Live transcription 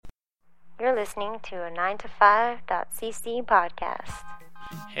You're listening to a 9to5.cc podcast.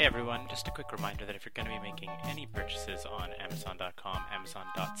 Hey everyone, just a quick reminder that if you're going to be making any purchases on Amazon.com,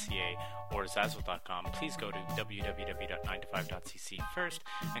 Amazon.ca, or Zazzle.com, please go to www.9to5.cc first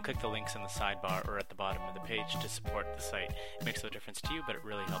and click the links in the sidebar or at the bottom of the page to support the site. It makes no difference to you, but it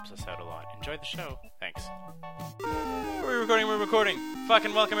really helps us out a lot. Enjoy the show. Thanks. We're recording.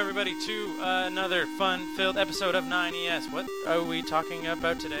 Fucking welcome everybody to another fun-filled episode of 9ES. What are we talking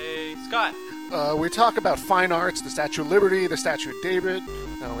about today? Scott! We talk about fine arts, the Statue of Liberty, the Statue of David.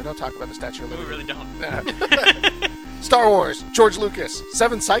 No, we don't talk about the Statue of We Liberty. really don't. Star Wars, George Lucas,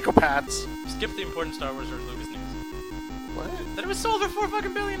 7 psychopaths. Skip the important Star Wars George Lucas news. What? That it was sold for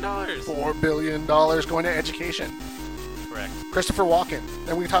 $4 billion. $4 billion going to education. Correct. Christopher Walken.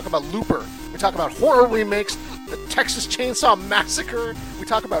 Then we talk about Looper. We talk about horror remakes, the Texas Chainsaw Massacre. We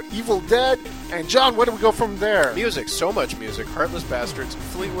talk about Evil Dead. And John, where do we go from there? Music, so much music. Heartless Bastards,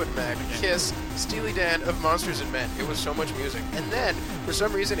 Fleetwood Mac, Kiss, Steely Dan, Of Monsters and Men. It was so much music. And then, for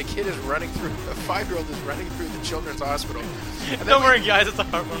some reason, a 5-year-old is running through the children's hospital. And Don't worry, guys, it's a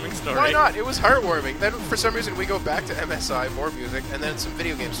heartwarming story. Why not? It was heartwarming. Then, for some reason, we go back to MSI, more music, and then some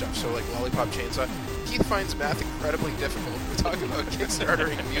video game stuff. So, like Lollipop Chainsaw. Keith finds math incredibly difficult. We talk about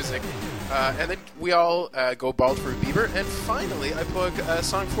Kickstartering music. And then we all go bald for Bieber. And finally, I plug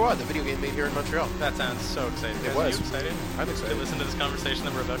Sonic Froid, the video game made here in Montreal. That sounds so exciting. It Guys, was. Are you excited? I'm To excited. listen to this conversation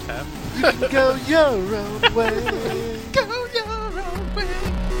that we're about to have? You can go your own way. Go your own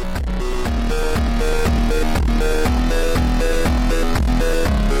way.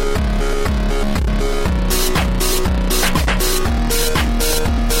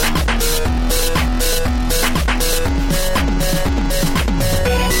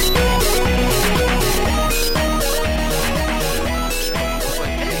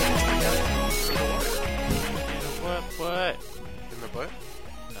 What? In the butt?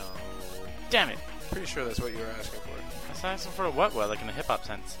 No. Damn it. Pretty sure that's what you were asking for. I was asking for a what, like in the hip-hop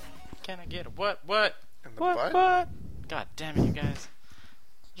sense. Can I get a what? In the What? butt? What? God damn it, you guys.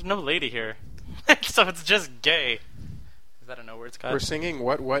 There's no lady here. So it's just gay. Is that a no word, Scott? We're singing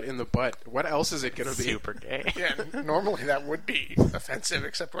what in the butt. What else is it going to be? Super gay. Yeah, normally that would be offensive,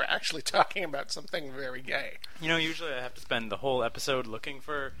 except we're actually talking about something very gay. You know, usually I have to spend the whole episode looking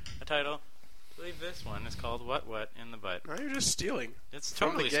for a title. I believe this one is called What in the Butt. No, you're just stealing. It's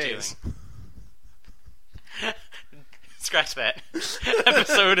From totally the gays. stealing. Scratch that.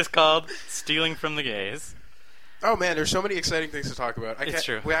 Episode is called Stealing from the Gays. Oh man, there's so many exciting things to talk about. It's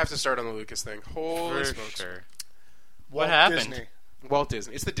true. We have to start on the Lucas thing. Holy For smokes. sure. Walt happened? Disney. Walt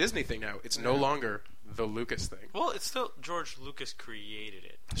Disney. It's the Disney thing now. It's no longer the Lucas thing. Well, it's still George Lucas created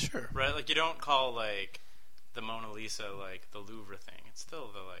it, Sure. right? Like you don't call like the Mona Lisa like the Louvre thing. It's still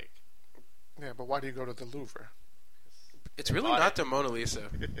the like. Yeah, but why do you go to the Louvre? It's really bought not it. the Mona Lisa.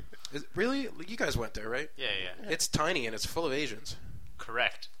 Really? You guys went there, right? Yeah. It's tiny and it's full of Asians.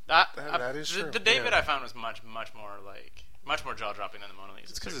 Correct. That is the, true. The David Yeah. I found was much more jaw dropping than the Mona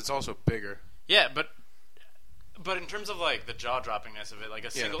Lisa. It's because it's also bigger. Yeah, but in terms of like the jaw droppingness of it, like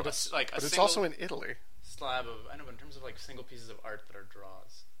a single, But it's, like a but it's single also in Italy. slab of. I know, but in terms of like single pieces of art that are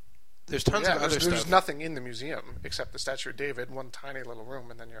draws. There's tons Yeah, of other there's stuff. nothing in the museum except the Statue of David, one tiny little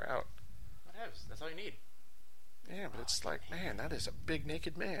room, and then you're out. Whatevs. That's all you need. Yeah, but it's like, man, that is a big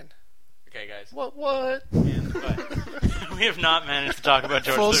naked man. Okay, guys. What? And, but we have not managed to talk about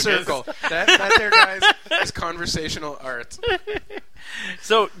George Full Lucas. circle. That there, guys, is conversational art.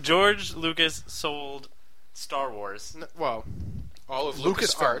 So George Lucas sold Star Wars. Well, all of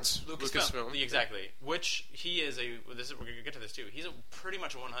LucasArts. Lucasfilm. Exactly. Which he is we're going to get to this too. He's pretty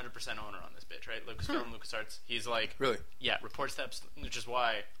much a 100% owner on this bitch, right? Lucasfilm, LucasArts. He's like, Really? yeah, report steps, which is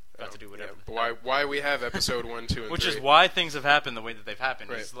why I got to do whatever. Yeah, but why we have episode 1, 2, and Which 3. is why things have happened the way that they've happened.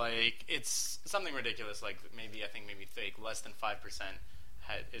 Right. It's like it's something ridiculous. Like maybe fake. Less than 5%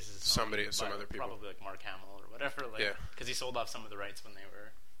 is Some owned other by people. Probably like Mark Hamill or whatever. Like, Yeah. because he sold off some of the rights when they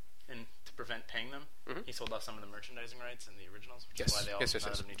were in to prevent paying them. Mhm. He sold off some of the merchandising rights in the originals, which Yes. is why they all Yes, none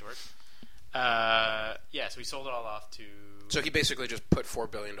yes. of them need to work. Yeah, so he sold it all off to. So he basically just put $4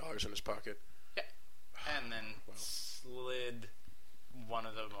 billion in his pocket. Yeah, and then slid one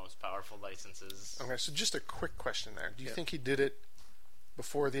of the most powerful licenses. Okay, so just a quick question there. Do you Yeah. think he did it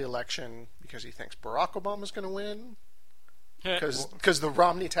before the election because he thinks Barack Obama's going to win? Because the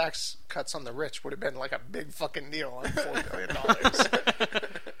Romney tax cuts on the rich would have been like a big fucking deal on $4 billion.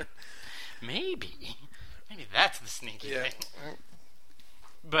 Maybe that's the sneaky Yeah. thing.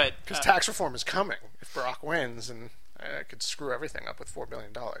 But Because tax reform is coming if Barack wins, and it could screw everything up with $4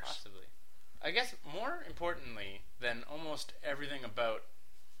 billion. possibly, I guess more importantly than almost everything about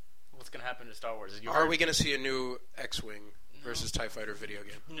what's going to happen to Star Wars is Are we going to see a new X-Wing? versus TIE Fighter video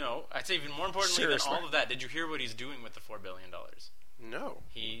game. No, I'd say even more importantly Seriously? than all of that, did you hear what he's doing with the $4 billion? No.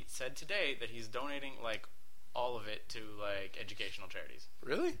 He said today that he's donating, like, all of it to, like, educational charities.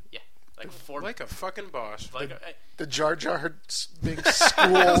 Really? Yeah. Like, Like a fucking boss. The Jar Jar big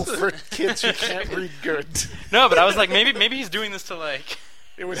school for kids who can't read good. No, but I was like, maybe he's doing this to, like...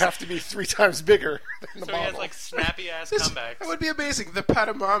 It would have to be 3 times bigger than the So model. he has, like, snappy-ass comebacks. That would be amazing. The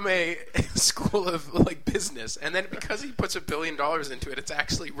Padamame School of like business, and then because he puts $1 billion into it, it's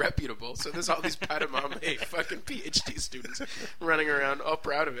actually reputable. So there's all these Padamame fucking PhD students running around, all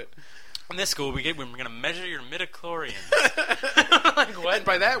proud of it. In this school, we're going to measure your midichlorians. Like, what? And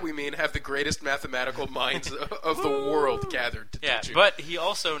by that we mean have the greatest mathematical minds of the world gathered to Yeah, teach you. but he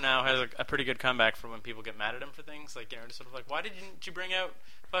also now has a pretty good comeback for when people get mad at him for things. Like, just sort of like, why didn't you bring out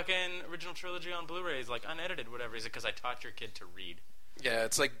fucking original trilogy on Blu-rays, like unedited, whatever? He's like, because I taught your kid to read. Yeah,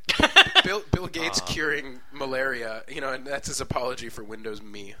 it's like Bill Gates curing malaria, and that's his apology for Windows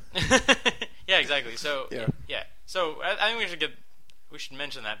Me. Yeah, exactly. So Yeah. So I think we should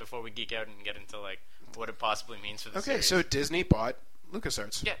mention that before we geek out and get into like what it possibly means for the Okay, series. so Disney bought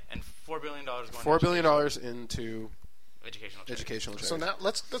LucasArts. Yeah, and $4 billion going $4 billion into educational charities. educational So charities. now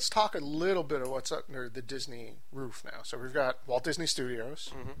let's talk a little bit of what's under the Disney roof now. So we've got Walt Disney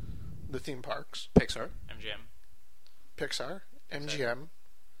Studios, the theme parks, Pixar, MGM. Pixar, MGM,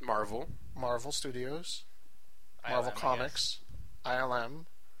 Marvel, Marvel Studios, ILM, Marvel I Comics, ILM,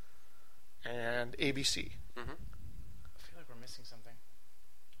 and ABC. I feel like we're missing something.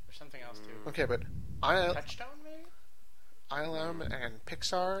 There's something else too. Okay, but Touchstone, maybe? ILM and we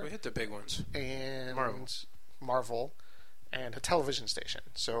Pixar hit the big ones. and Marvel. and a television station.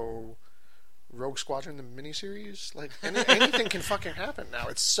 So Rogue Squadron, the miniseries, like anything can fucking happen now.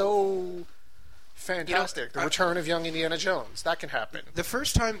 It's so fantastic. The return of young Indiana Jones, that can happen. The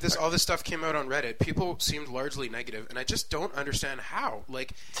first time all this stuff came out on Reddit, people seemed largely negative, and I just don't understand how.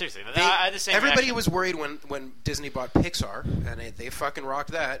 Like, Seriously, I had the same everybody reaction. was worried when Disney bought Pixar, and they fucking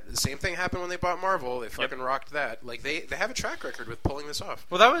rocked that. The same thing happened when they bought Marvel. They fucking rocked that. Like, they have a track record with pulling this off.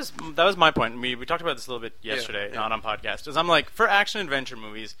 Well, that was my point. We talked about this a little bit yesterday, not on podcast. Is I'm like, for action adventure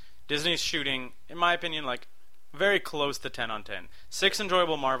movies, Disney's shooting, in my opinion, like very close to 10 on 10. 6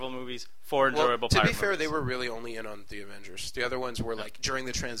 enjoyable Marvel movies, 4 enjoyable to pirate be fair, movies. they were really only in on the Avengers. The other ones were like during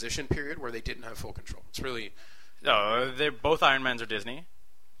the transition period where they didn't have full control. It's really, No, they're both Iron Mans are Disney.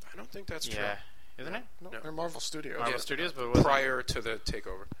 I don't think that's true. Yeah, isn't it? No, they're Marvel Studios. Marvel Studios, but it wasn't- Prior to the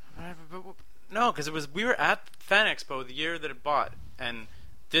takeover. No, because we were at Fan Expo the year that it bought, and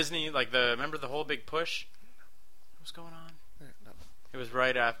Disney, like remember the whole big push? What was going on? Yeah, no. It was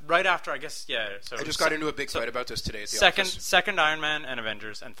right after, I guess. Yeah. So I just got into a big fight about this today at the office. second Iron Man and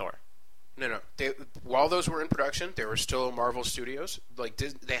Avengers and Thor. No. While those were in production, they were still Marvel Studios. Like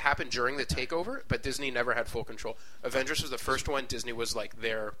they happened during the takeover, but Disney never had full control. Avengers was the first one. Disney was like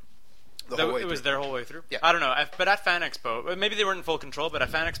there the whole way It was through. their whole way through. Yeah. I don't know, but at Fan Expo, maybe they weren't in full control. But at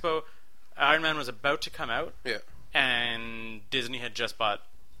Fan Expo, Iron Man was about to come out, Yeah. and Disney had just bought.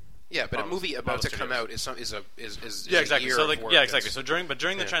 Yeah, but a Marvel- movie about Marvel to come Studios. out is Yeah, a exactly. year So of like, work. yeah, exactly. It's- So during the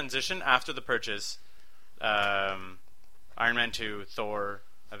Yeah. transition after the purchase, Iron Man 2, Thor,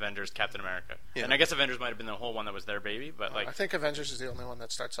 Avengers, Captain America, Yeah. and I guess Avengers might have been the whole one that was their baby, but like I think Avengers is the only one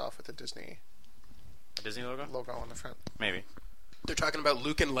that starts off with the Disney a Disney logo, logo on the front. maybe. They're talking about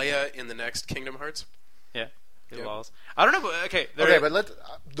Luke and Leia in the next Kingdom Hearts. Yeah. Good Yeah. walls. I don't know, but okay. Okay, but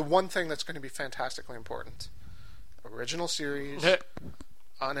the one thing that's going to be fantastically important: original series,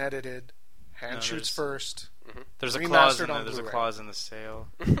 unedited, hand shoots there's- first. There's a Remastered clause in on there's a Blu-ray. clause in the sale.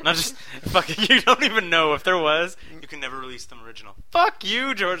 Not just fucking. You don't even know if there was. You can never release them original. Fuck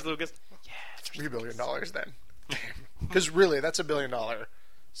you, George Lucas. $3 billion then. Because really, that's $1 billion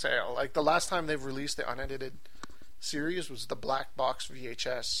sale. Like the last time they've released the unedited series was the black box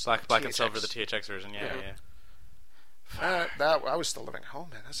VHS. Black and THX. silver, the THX version. Yeah, Mhm. yeah. That I was still living at home,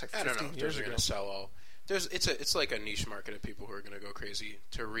 man. That's like I don't know 15 if years they're ago. going to sell all. It's like a niche market of people who are going to go crazy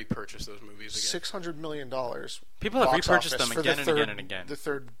to repurchase those movies again. $600 million. People have box repurchased office them for again the and third, again and again. The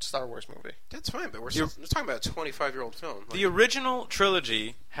third Star Wars movie. That's fine, but we're talking about a 25-year-old film. The original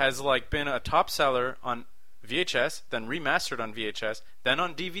trilogy has like been a top seller on VHS, then remastered on VHS, then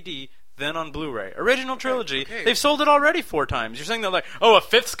on DVD, then on Blu-ray. Original trilogy. okay. They've sold it already 4 times. You're saying they're like, oh, a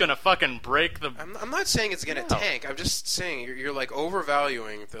fifth's gonna fucking break the. I'm not saying it's going to No. tank. I'm just saying you're like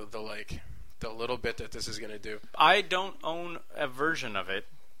overvaluing the little bit that this is going to do. I don't own a version of it,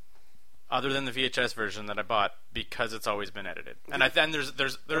 other than the VHS version that I bought because it's always been edited. And then there's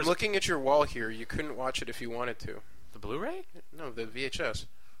I'm looking at your wall here. You couldn't watch it if you wanted to. the Blu-ray. No, the VHS.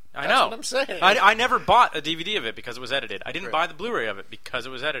 I That's know. what I'm saying. I never bought a DVD of it because it was edited. I didn't Right. buy the Blu-ray of it because it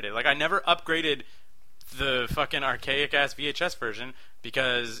was edited. Like I never upgraded the fucking archaic ass VHS version,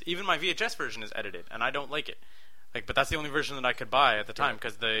 because even my VHS version is edited and I don't like it. Like, but that's the only version that I could buy at the time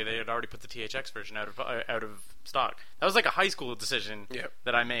because they had already put the THX version out of stock. That was like a high school decision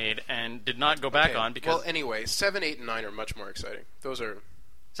that I made and did not go back on because. Well, anyway, 7, 8, and 9 are much more exciting. Those are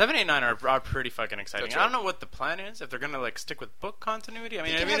 7, 8, 9 are pretty fucking exciting. That's I don't right. know what the plan is. If they're gonna like stick with book continuity, I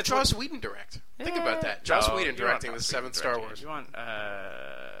mean, you can have it's Joss Whedon direct. Think about that. Joss Whedon directing the 7th Star Wars. You want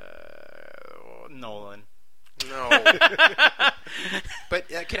Nolan? No, but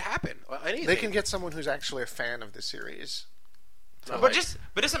that could happen. Anything. They can get someone who's actually a fan of the series. But just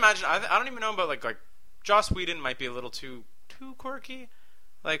imagine. I don't even know about like Joss Whedon might be a little too quirky.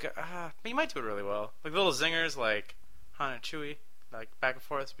 Like he might do it really well. Like little zingers like Han and Chewie, like back and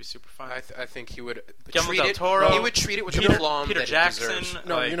forth would be super fun. I think he would Guillermo treat del it. Toro, He would treat it with the aplomb Peter that Jackson. it deserves.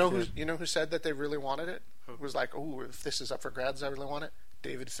 No, like, you know who said that they really wanted it? It was like, oh, if this is up for grabs, I really want it.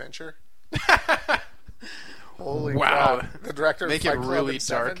 David Fincher. Holy Wow. crap. The director Make of it Fight Club really and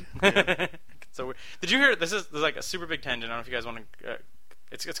dark. Seven. So did you hear? There's like a super big tangent. I don't know if you guys want to.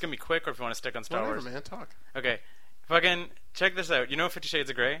 It's gonna be quick, or if you want to stick on Star Whatever, Wars. man. Talk. Okay, fucking check this out. You know 50 Shades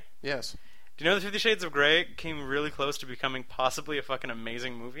of Grey? Yes. Do you know that 50 Shades of Grey came really close to becoming possibly a fucking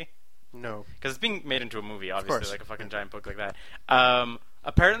amazing movie? No. Because it's being made into a movie, course. obviously, like a fucking giant book like that.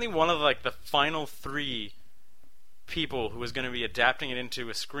 Apparently, one of like the final 3 people who was going to be adapting it into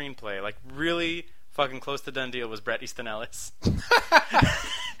a screenplay, like really fucking close to done deal, was Bret Easton Ellis.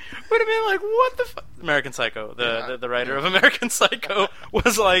 Would have been like, what the fuck? American Psycho, the writer of American Psycho,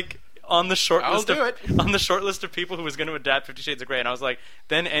 was like on the short list of people who was going to adapt 50 Shades of Grey, and I was like,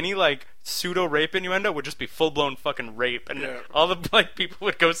 then any like pseudo rape innuendo would just be full blown fucking rape, and all the like people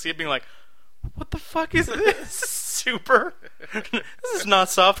would go see it being like, what the fuck is this? Super. This is not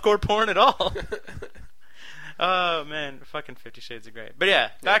softcore porn at all. Oh man, fucking 50 Shades of Grey. But yeah,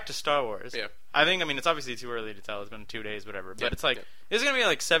 back to Star Wars. Yeah. I mean, it's obviously too early to tell. It's been 2 days, whatever. But it's like, it's gonna be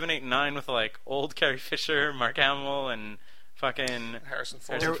like 7, 8, 9 with like old Carrie Fisher, Mark Hamill, and fucking Harrison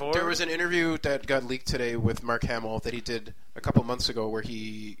Ford. There was an interview that got leaked today with Mark Hamill that he did a couple months ago where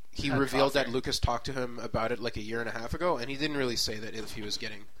he revealed that Lucas talked to him about it like a year and a half ago, and he didn't really say that if he was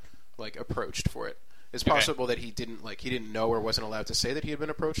getting like approached for it. It's possible that he didn't know or wasn't allowed to say that he had been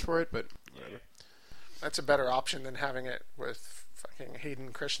approached for it, but whatever. That's a better option than having it with fucking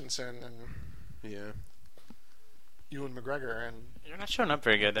Hayden Christensen and Ewan McGregor. And You're not showing up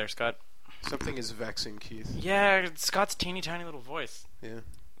very good there, Scott. Something is vexing, Keith. Yeah, Scott's teeny tiny little voice. Yeah.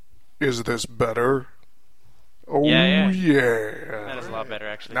 Is this better? Oh Yeah. yeah. That is a lot better,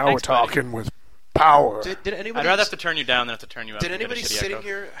 actually. Now Thanks, we're talking with power. Did anybody? I'd rather have to turn you down than have to turn you up. Did and get a anybody shitty sitting echo.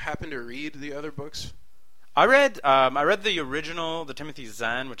 here happen to read the other books? I read the original, the Timothy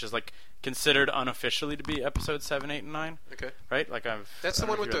Zahn, which is like considered unofficially to be episode 7, 8, and 9. Okay. Right? Like That's the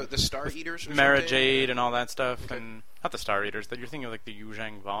one with the Star Eaters. Or Mara something? Jade and all that stuff, Okay. and not the Star Eaters. That you're thinking of like the Yu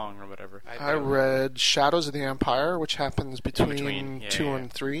Zhang Vong or whatever. I read Shadows of the Empire, which happens between 2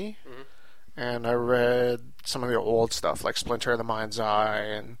 and 3. Mm-hmm. And I read some of the old stuff, like Splinter of the Mind's Eye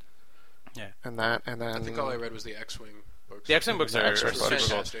and that. And then I think all I read was the X-Wing books. The X-Wing books are X-Wing super books.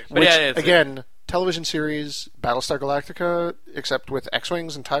 cool. Fantastic. But which, yeah, again, television series Battlestar Galactica, except with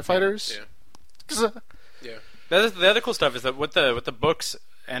X-Wings and TIE fighters. Yeah. Yeah. The other cool stuff is that what the books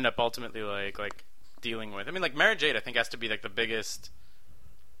end up ultimately like dealing with. I mean, like Mara Jade, I think has to be like the biggest.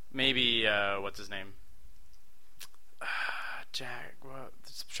 Maybe what's his name?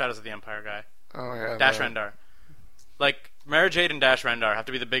 Shadows of the Empire guy. Oh yeah, Dash Rendar. Like Mara Jade and Dash Rendar have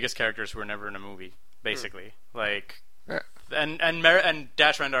to be the biggest characters who are never in a movie, basically. Like, Yeah. and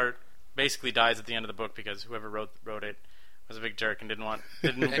Dash Rendar basically dies at the end of the book because whoever wrote it was a big jerk and didn't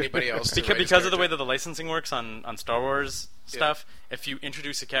Anybody else to write his because of the way character. that the licensing works on Star Wars stuff. If you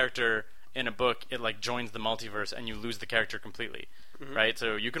introduce a character in a book, it like joins the multiverse and you lose the character completely, right?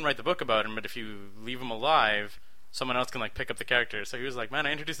 So you can write the book about him, but if you leave him alive, someone else can like pick up the character. So he was like, man,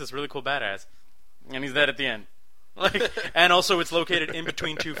 I introduced this really cool badass, and he's dead at the end. Like, and also it's located in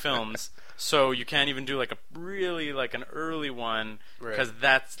between 2 films, so you can't even do like a really like an early one because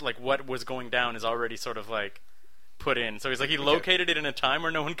that's like what was going down is already sort of like put in. So he's like he located it in a time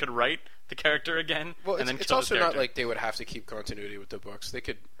where no one could write the character again. Well, and then it's kill his also not character. like they would have to keep continuity with the books. They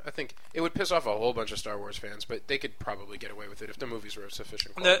could. I think it would piss off a whole bunch of Star Wars fans, but they could probably get away with it if the movies were of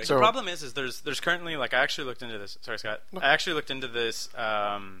sufficient quality. The problem is there's currently like I actually looked into this. Sorry, Scott. I actually looked into this.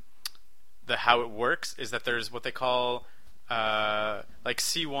 The how it works is that there's what they call like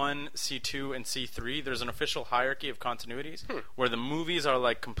C1, C2, and C3. There's an official hierarchy of continuities where the movies are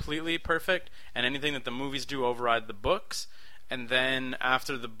like completely perfect, and anything that the movies do override the books. and then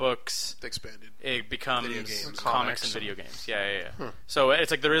after the books, Expanded. it becomes Video games. comics and video games. Yeah. So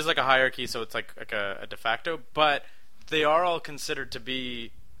it's like there is like a hierarchy, so it's like a de facto, but they are all considered to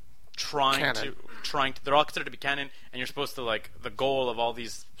be trying to they're all considered to be canon, and you're supposed to, like, the goal of all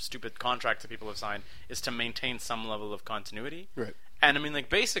these stupid contracts that people have signed is to maintain some level of continuity. Right. And I mean, like,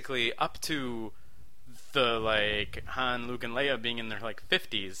 basically up to the, like, Han, Luke, and Leia being in their, like,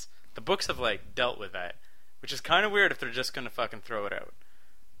 50s, the books have, like, dealt with that, which is kind of weird if they're just gonna fucking throw it out.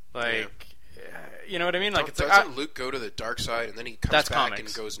 Like, you know what I mean? Like, doesn't Luke go to the dark side and then he comes back comics.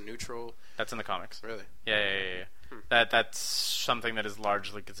 and goes neutral? That's in the comics. Really? Yeah. That's something that is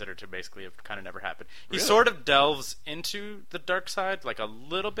largely considered to basically have kind of never happened. He Really? sort of delves into the dark side, like, a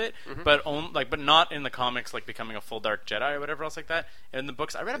little bit, but not in the comics, like becoming a full dark Jedi or whatever else like that. In the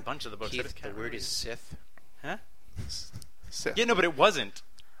books, I read a bunch of the books. I just The can't word remember. is Sith. Huh? Sith. Yeah, no, but it wasn't.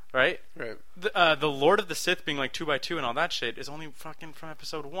 Right? Right. The Lord of the Sith being like 2x2 and all that shit is only fucking from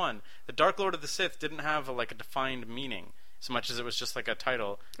episode 1. The Dark Lord of the Sith didn't have a defined meaning so much as it was just like a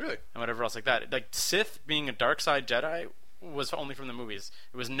title. Really? And whatever else like that. Like, Sith being a dark side Jedi was only from the movies.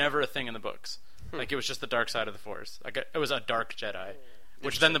 It was never a thing in the books. Like, it was just the dark side of the Force. Like, it was a dark Jedi.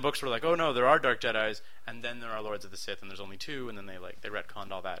 Which then the books were like, oh no, there are dark Jedis, and then there are Lords of the Sith, and there's only 2, and then they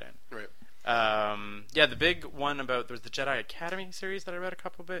retconned all that in. Right. The big one there was the Jedi Academy series that I read a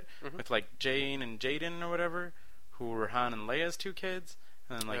couple bit with, like, Jane and Jaden or whatever, who were Han and Leia's 2 kids,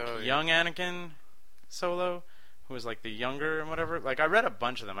 and then, like, young Anakin Solo, who was, like, the younger and whatever. Like, I read a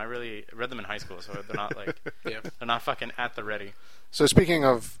bunch of them. I really read them in high school, so they're not, like, they're not fucking at the ready. So speaking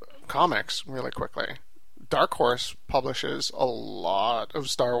of comics, really quickly, Dark Horse publishes a lot of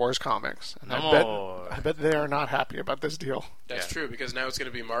Star Wars comics, and I bet they are not happy about this deal. That's true, because now it's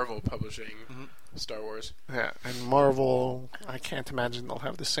going to be Marvel publishing Star Wars. Yeah, and Marvel, I can't imagine they'll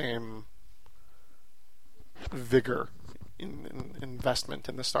have the same vigor in investment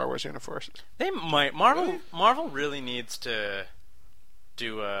in the Star Wars universe. They might. Marvel really needs to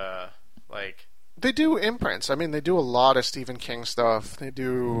do They do imprints. I mean, they do a lot of Stephen King stuff. They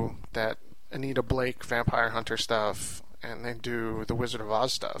do that Anita Blake Vampire Hunter stuff, and they do the Wizard of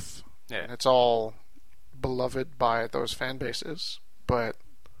Oz stuff. Yeah. And it's all beloved by those fan bases, but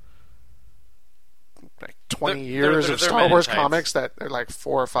like 20 years of Star Wars comics that are like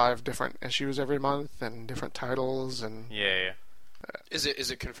 4 or 5 different issues every month and different titles, and Is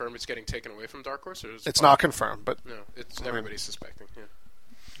it confirmed it's getting taken away from Dark Horse? Or is it's not confirmed, but no, it's everybody's suspecting. Yeah.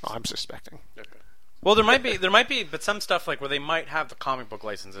 I'm suspecting. Okay. Well, there might be, but some stuff like where they might have the comic book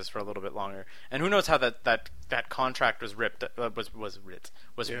licenses for a little bit longer, and who knows how that contract was written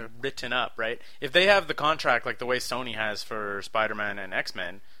up, right? If they have the contract like the way Sony has for Spider-Man and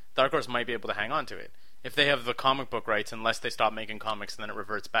X-Men, Dark Horse might be able to hang on to it. If they have the comic book rights, unless they stop making comics and then it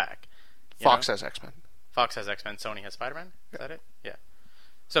reverts back. Fox has X-Men. Fox has X-Men. Sony has Spider-Man. Is that it? Yeah.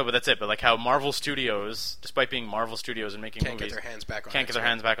 So, but that's it. But like how Marvel Studios, despite being Marvel Studios and making Can't movies, get their hands back on can't get their X-Men.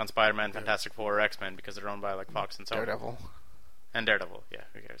 hands back on Spider-Man, Fantastic Four, or X-Men because they're owned by like Fox and Sony. Daredevil. And Daredevil. Yeah,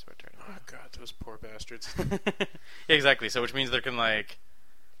 who cares about Daredevil? Oh god, those poor bastards. Yeah, exactly. So, which means they can like,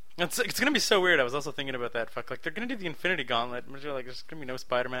 it's gonna be so weird. I was also thinking about that. Like they're gonna do the Infinity Gauntlet. Which are like, there's gonna be no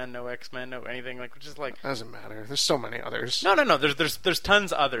Spider-Man, no X-Men, no anything. Like, which is like, Doesn't matter. There's so many others. no. There's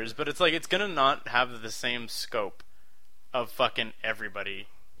tons others, but it's like it's gonna not have the same scope of fucking everybody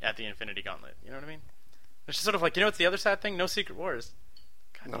at the Infinity Gauntlet. You know what I mean? It's just sort of like, you know what's the other sad thing? No Secret Wars.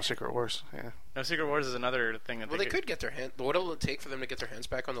 No Secret Wars. Yeah. No Secret Wars is another thing that Well, they could get their hand. What will it take for them to get their hands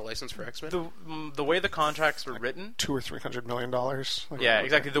back on the license for X-Men? the way the contracts were written. $200 or $300 million. Like, Yeah,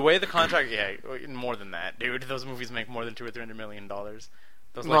 exactly. The way the contract, more than that, dude. Those movies make more than $200 or $300 million. Those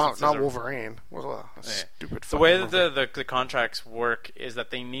Not are, Wolverine. Well, stupid. The way that the contracts work is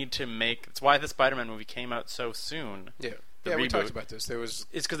that they need to make. It's why the Spider-Man movie came out so soon. Yeah. The We reboot. talked about this. It's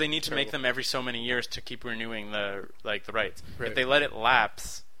because they need to make them every so many years to keep renewing the rights. Right. If they let it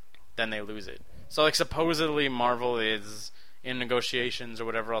lapse, then they lose it. So like supposedly Marvel is in negotiations or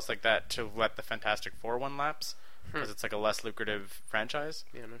whatever else like that to let the Fantastic Four one lapse because it's like a less lucrative franchise.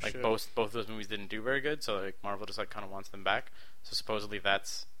 Yeah, no like shit. both of those movies didn't do very good, so like Marvel just like kind of wants them back. So supposedly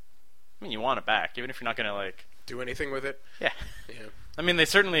that's. I mean, you want it back, even if you're not gonna like do anything with it. Yeah. Yeah. I mean, they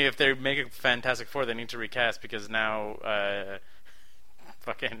certainly, if they make a Fantastic Four, they need to recast because now,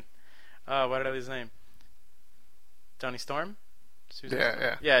 fucking, what did I lose his name? Johnny Storm? Susan Yeah, Storm?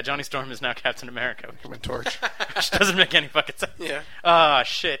 yeah. Yeah, Johnny Storm is now Captain America, Human Torch. which doesn't make any fucking sense. Yeah. Ah,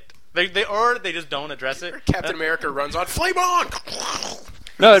 shit. They just don't address it. Captain America runs on Flame On.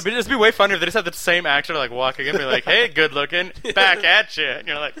 No, it'd just be way funnier if they just have the same actor like walking in and be like, "Hey, good looking, back at you," and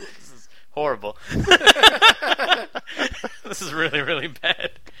you're like, "This is horrible. This is really, really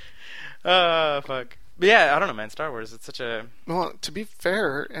bad." Fuck. But yeah, I don't know, man. Star Wars, it's such a... Well, to be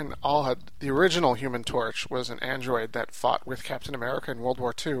fair, and all had the original Human Torch was an android that fought with Captain America in World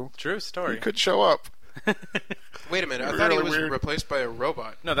War II. True story. He could show up. Wait a minute, I thought he Really was weird. replaced by a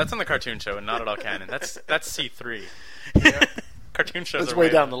robot. No, that's on the cartoon show and not at all canon. That's C3. Yeah. Cartoon shows It's are way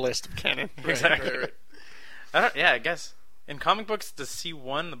down the list of canon. Exactly. Right. I guess. In comic books, does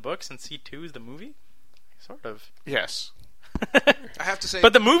C1 the books and C2 is the movie? Sort of. Yes. I have to say,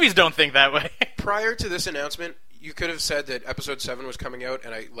 But the movies don't think that way. prior to this announcement, you could have said that Episode 7 was coming out,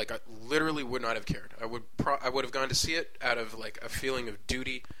 and I literally would not have cared. I would have gone to see it out of like a feeling of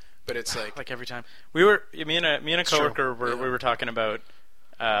duty, but it's like Like every time. Me and a coworker true. we were talking about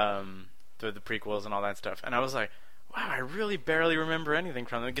the prequels and all that stuff, and I was like, wow, I really barely remember anything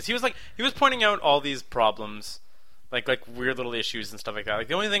from them, because he was pointing out all these problems, like weird little issues and stuff like that. Like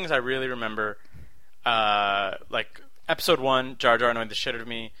the only things I really remember, like Episode 1, Jar Jar annoyed the shit out of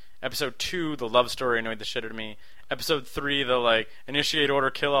me. Episode 2, the love story annoyed the shit out of me. Episode 3, the like initiate order,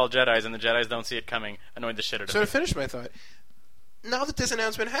 kill all Jedis, and the Jedis don't see it coming, annoyed the shit out of So me. to finish my thought, now that this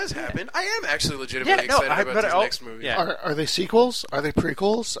announcement has happened, I am actually legitimately excited about this next movie. Yeah. Are they sequels? Are they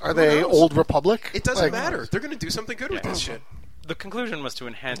prequels? Are they knows? Old Republic? It doesn't Like, matter. They're going to do something good with Yeah. this shit. The conclusion was to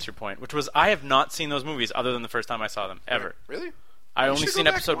enhance your point, which was I have not seen those movies other than the first time I saw them, ever. Really? I You only should seen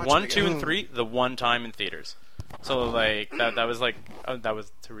go back and episode watch 1, it 2, again. and 3 the one time in theaters. So like that was like that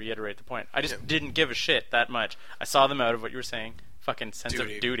was to reiterate the point. I just didn't give a shit that much. I saw them out of what you were saying, fucking sense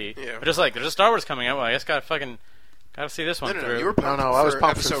Duty. of duty. Yeah. But just like there's a Star Wars coming out, well I guess gotta see this one No, through. you were pumped No, I was for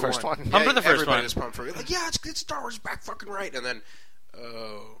pumped for the episode first one. Pumped for the first everybody one. was pumped for it. Like, yeah, it's Star Wars back fucking right. And then,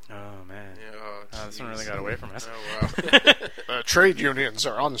 Oh man, this one really jeez. got away from us. Oh, wow. Trade unions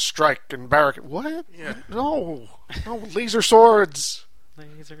are on strike and barricade. What? Yeah. No, laser swords.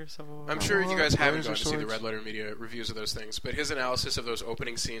 Laser sword. I'm sure you guys haven't Laser gone to see the swords. Red Letter Media reviews of those things, but his analysis of those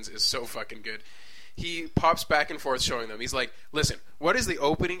opening scenes is so fucking good. He pops back and forth showing them. He's like, listen, what is the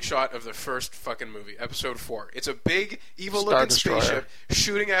opening shot of the first fucking movie, episode 4? It's a big, evil-looking Star Destroyer. spaceship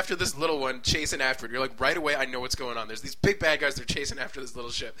shooting after this little one, chasing after it. You're like, right away, I know what's going on. There's these big bad guys, they're chasing after this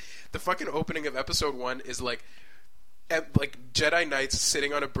little ship. The fucking opening of episode 1 is like Jedi Knights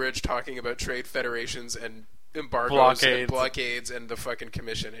sitting on a bridge talking about trade federations and embargoes and blockades and the fucking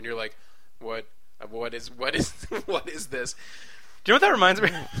commission, and you're like, what is this? Do you know what that reminds me?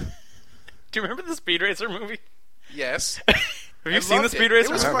 Do you remember the Speed Racer movie? Yes. Have you I seen the loved Speed it. Racer?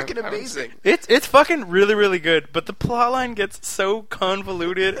 It was I haven't- fucking I haven't amazing. It's fucking really, really good, but the plotline gets so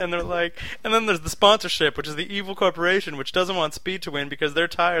convoluted, and they're like, and then there's the sponsorship, which is the evil corporation, which doesn't want Speed to win because their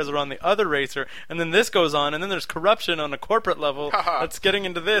tires are on the other racer, and then this goes on, and then there's corruption on a corporate level that's getting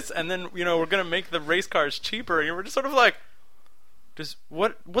into this, and then we're gonna make the race cars cheaper, and we're just sort of like, just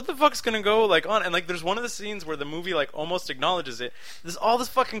what the fuck's gonna go like on? And like there's one of the scenes where the movie like almost acknowledges it. There's all this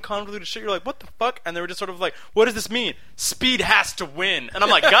fucking convoluted shit. You're like, what the fuck? And they were just sort of like, what does this mean? Speed has to win. And I'm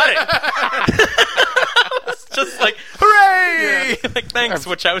like, got it. It's just like, hooray! Like thanks,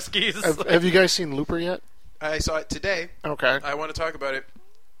 Wachowskis. Have you guys seen Looper yet? I saw it today. Okay. I want to talk about it,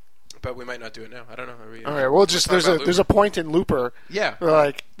 but we might not do it now. I don't know. Are we, Okay. Well, just talk about there's a Looper? point in Looper. Yeah. where,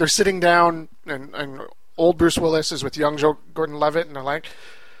 like they're sitting down and old Bruce Willis is with young Joe Gordon-Levitt, and they're like,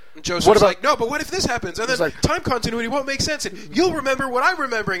 Joseph's What about- like, no, but what if this happens? And then He's like- time continuity won't make sense, and you'll remember what I'm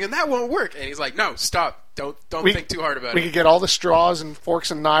remembering, and that won't work. And he's like, no, stop. Don't think too hard about we it. could get all the straws and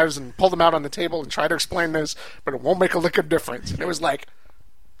forks and knives and pull them out on the table and try to explain this, but it won't make a lick of difference. And it was like,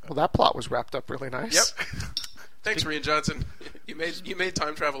 well, that plot was wrapped up really nice. Yep. Thanks, Rian Johnson. You made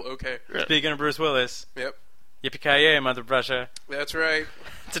time travel okay. Speaking of Bruce Willis, Yep. yippee-ki-yay, Mother Russia. That's right.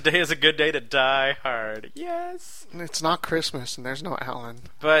 Today is a good day to die hard. Yes. It's not Christmas, and there's no Alan.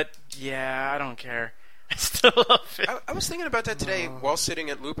 But yeah, I don't care. I still love it. I was thinking about that today while sitting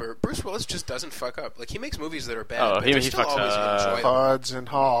at Looper. Bruce Willis just doesn't fuck up. Like, he makes movies that are bad, Oh, but he they're still fucks always up. enjoyable. Buds and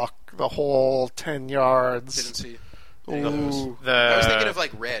Hawk, the whole 10 yards. Didn't see. Ooh. I was thinking of,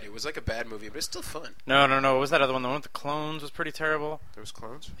 like, Red. It was like a bad movie, but it's still fun. No. What was that other one? The one with the clones was pretty terrible. There was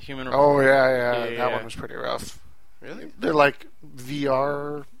clones? Human. Oh, yeah, Yeah. that one was pretty rough. Really? They're like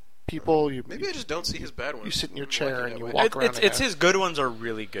VR people. Maybe I just don't see his bad ones. You sit in your I'm chair lucky and that you way. walk around. It's his good ones are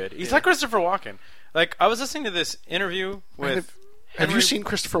really good. He's Yeah. like Christopher Walken. Like I was listening to this interview with. Have you Henry- seen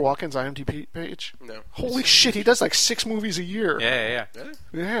Christopher Walken's IMDb page? No. Holy shit, he does like 6 movies a year. Yeah. Really?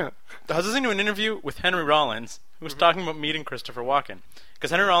 Yeah. I was listening to an interview with Henry Rollins, who was talking about meeting Christopher Walken. Because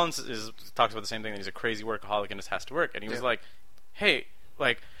Henry Rollins talks about the same thing, that he's a crazy workaholic and just has to work. And he was like, hey,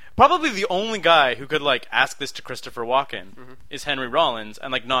 like, probably the only guy who could, like, ask this to Christopher Walken is Henry Rollins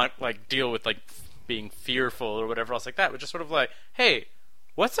and, like, not, like, deal with, like, being fearful or whatever else like that. But just sort of like, hey,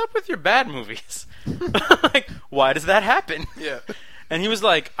 what's up with your bad movies? Like, why does that happen? Yeah. And he was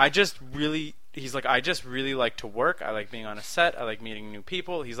like, I just really I just really like to work. I like being on a set. I like meeting new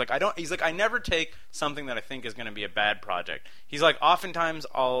people. He's like, I never take something that I think is going to be a bad project. He's like, oftentimes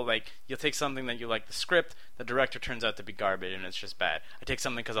you'll take something that you like the script, the director turns out to be garbage and it's just bad. I take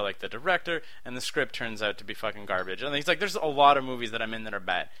something because I like the director and the script turns out to be fucking garbage. And he's like, there's a lot of movies that I'm in that are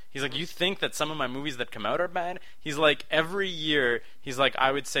bad. He's like, you think that some of my movies that come out are bad? He's like, every year, he's like,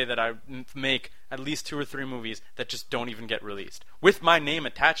 I would say that I make at least 2 or 3 movies that just don't even get released with my name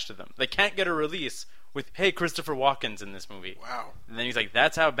attached to them. They can't get a release with, hey, Christopher Walken's in this movie. Wow. And then he's like,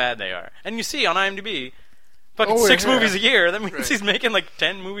 that's how bad they are. And you see on IMDb, fucking 6 movies a year. That means he's making like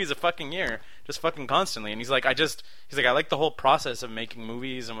 10 movies a fucking year, just fucking constantly. And he's like, I like the whole process of making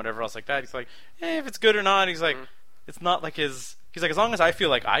movies and whatever else like that. He's like, hey, if it's good or not, he's like, it's not like he's like, as long as I feel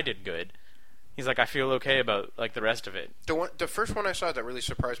like I did good, he's like, I feel okay about like the rest of it. The first one I saw that really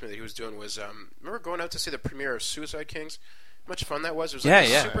surprised me that he was doing was, remember going out to see the premiere of Suicide Kings? How much fun that was. It was like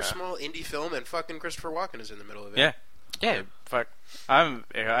a super small indie film, and fucking Christopher Walken is in the middle of it. Yeah. Fuck. I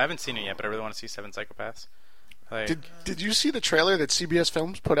haven't seen it yet, but I really want to see Seven Psychopaths. Like, did you see the trailer that CBS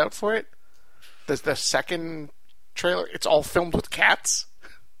Films put out for it? The second trailer. It's all filmed with cats.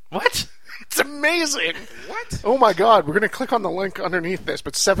 What? It's amazing. What? Oh my god, we're going to click on the link underneath this,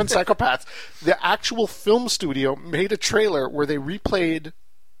 but Seven Psychopaths, the actual film studio made a trailer where they replayed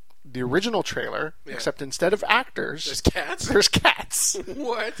the original trailer, except instead of actors, there's cats.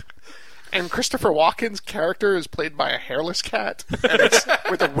 What? And Christopher Walken's character is played by a hairless cat, and it's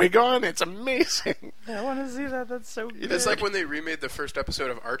with a wig on. It's amazing. I want to see that. That's so good. It's like when they remade the first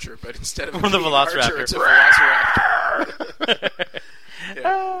episode of Archer, but instead of the Velociraptor, Archer, it's a Velociraptor.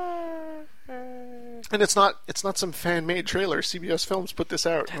 And it's not some fan-made trailer. CBS Films put this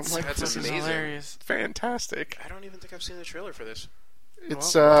out. That's this amazing. is hilarious. Fantastic. I don't even think I've seen the trailer for this.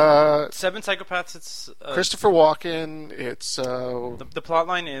 It's Seven Psychopaths. It's Christopher Walken. It's the plot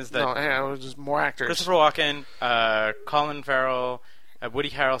line is that just more actors. Christopher Walken, Colin Farrell,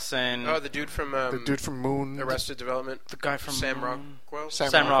 Woody Harrelson. Oh, the dude from Moon, Arrested Development. The guy from Sam Rockwell.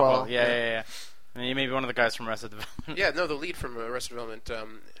 Sam Rockwell. Yeah. And he may be one of the guys from Arrested Development. Yeah, no, the lead from Arrested Development.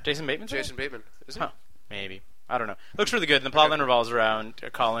 Jason Bateman. Jason Bateman, isn't it? Huh. Maybe. I don't know. Looks really good. And the plot line revolves around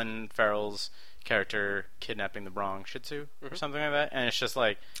Colin Farrell's character kidnapping the Bronx Shih Tzu or something like that, and it's just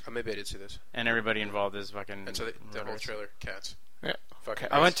like maybe I did see this. And everybody involved is fucking. And so the whole trailer, cats. Yeah. Fucking.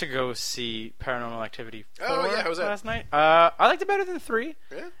 I went to go see Paranormal Activity 4 how was that? last night. I liked it better than 3.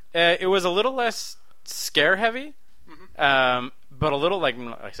 Yeah. It was a little less scare heavy, but a little like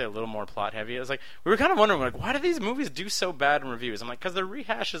I say, a little more plot heavy. It was like we were kind of wondering like, why do these movies do so bad in reviews? I'm like, because they're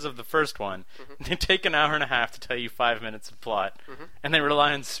rehashes of the first one. They take an hour and a half to tell you 5 minutes of plot, and they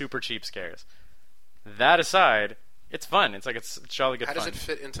rely on super cheap scares. That aside, it's fun. It's like it's jolly good fun. How does it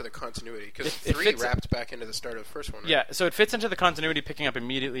fit into the continuity? Because 3 wrapped back into the start of the first one, right? Yeah, so it fits into the continuity, picking up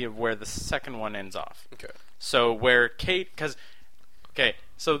immediately of where the second one ends off. Okay. So where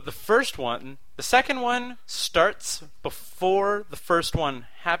so the second one starts before the first one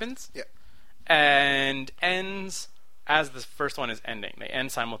happens. Yeah. And ends as the first one is ending. They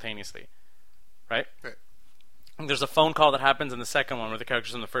end simultaneously. Right? Right. There's a phone call that happens in the second one where the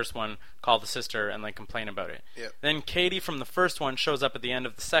characters in the first one call the sister and like complain about it. Yep. Then Katie from the first one shows up at the end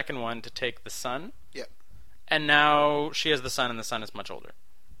of the second one to take the son. Yep. And now she has the son, and the son is much older.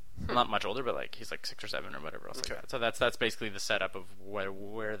 Well, not much older, but like he's like 6 or 7 or whatever else like that. So that's basically the setup of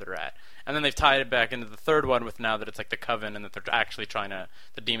where they're at. And then they've tied it back into the third one with now that it's like the coven, and that they're actually trying to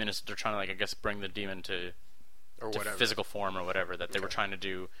they're trying to like I guess bring the demon to physical form or whatever that they were trying to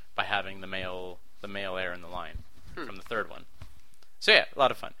do by having the male heir in the line. From the third one. So yeah, a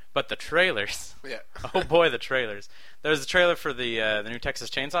lot of fun. But the trailers. Yeah. Oh boy, the trailers. There's a trailer for the new Texas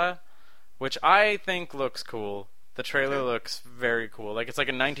Chainsaw, which I think looks cool. The trailer looks very cool. Like it's like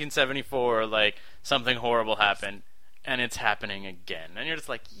in 1974, like something horrible happened, and it's happening again. And you're just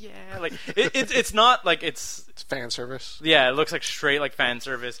like, yeah, like it's not like it's fan service. Yeah, it looks like straight like fan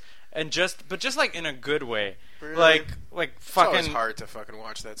service, and just like in a good way. Really? Like fucking. It's always hard to fucking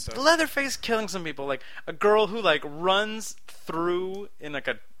watch that stuff. Leatherface killing some people, like a girl who like runs through in like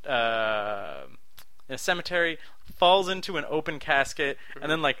in a cemetery, falls into an open casket,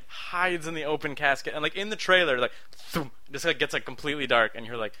 and then like hides in the open casket, and like in the trailer, like thum, just like gets like completely dark, and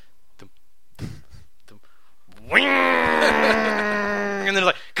you're like, thum, thum, thum, wing, and then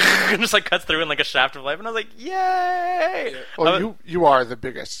like and just like cuts through in like a shaft of light, and I was like, yay! Well, you are the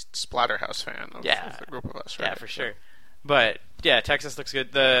biggest Splatterhouse fan of the group of us, right? Yeah, for sure. But yeah, Texas looks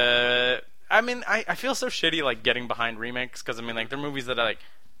good. I feel so shitty like getting behind remakes because I mean like they're movies that I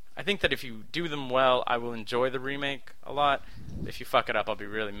I think that if you do them well, I will enjoy the remake a lot. If you fuck it up, I'll be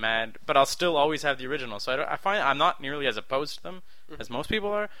really mad. But I'll still always have the original. So I find I'm not nearly as opposed to them as most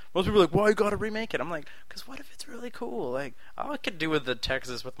people are. Most people are like, why you gotta remake it? I'm like, because what if it's really cool? Like, I could do with the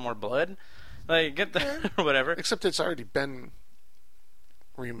Texas with more blood. Like, get the or whatever. Except it's already been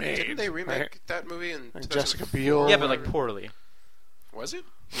remade. Didn't they remake right? that movie in Like 2004? Jessica Biel. Yeah, but like poorly. Was it?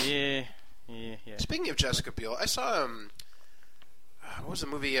 Yeah. Speaking of Jessica Biel, I saw what was the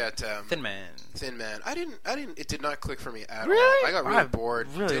movie at Thin Man. Thin Man. I didn't. It did not click for me at Really? all. I got really bored.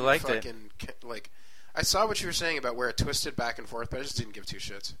 Really Didn't liked it. Like, I saw what you were saying about where it twisted back and forth, but I just didn't give two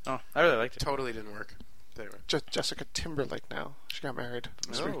shits. Oh, I really liked it. Totally didn't work. But anyway. Jessica Timberlake now. She got married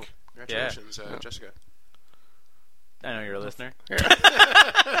this Oh, week. congratulations, Yeah. Jessica. I know you're a listener.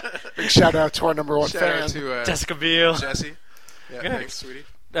 Big shout out to our number one Shout fan. out to Jessica Biel. Jesse. Yeah, Good. thanks, sweetie.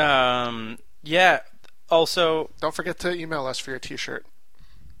 Yeah. Also, Don't forget to email us for your T-shirt.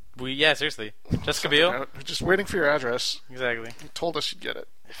 seriously. Jessica Biel. We're just waiting for your address. Exactly. You told us you'd get it.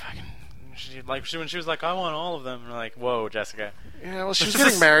 When she was like, I want all of them. We're like, whoa, Jessica. Yeah, well, she's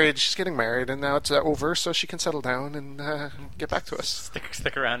getting married. She's getting married, and now it's over, so she can settle down and get back to us.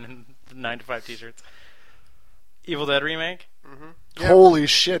 Stick around in the 9 to 5 t-shirts. Evil Dead remake. Yeah. Holy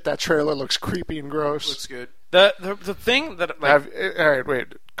shit, that trailer looks creepy and gross. Looks good. The thing that like, all right, wait.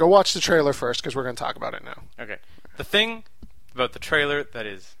 Go watch the trailer first, because we're going to talk about it now. okay, the thing about the trailer that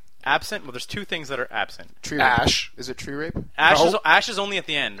is absent. Well, there's two things that are absent. Tree rape. Ash. Is it tree rape? Ash is only at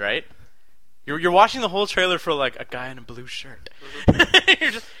the end, right? You're watching the whole trailer for like a guy in a blue shirt,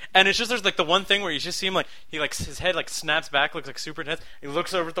 and it's just there's like the one thing where you just see him like his head like snaps back, looks like super intense. He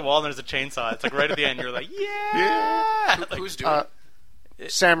looks over at the wall and there's a chainsaw. It's like right at the end. You're like, yeah. Like, Who's doing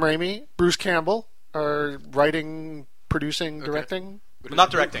it? Sam Raimi, Bruce Campbell are writing, producing, directing. not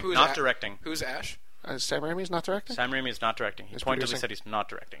directing. Who's Not A- directing. Who's Ash? Sam Raimi's not directing? Sam Raimi is not directing. He He's pointedly producing. said he's not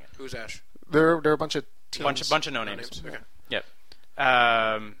directing it. Who's Ash? They're a bunch of teens. Bunch of no No names. names. Okay. Yep.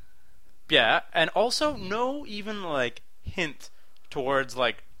 Yeah, and also no even like hint towards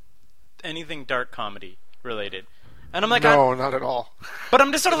like anything dark comedy related. And I'm like, No, not at all. but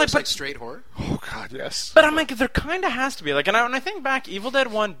I'm just sort of like, Looks like straight horror. Oh, God, yes. but I'm like, there kind of has to be like, and I think back, Evil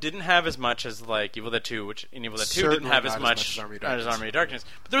Dead 1 didn't have as much as like Evil Dead 2, which in Evil Dead 2 didn't Certainly have not as as much much as Army of as Darkness. Army of Darkness.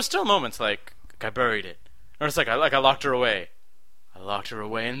 But there were still moments like I buried it, or it's like I locked her away. I locked her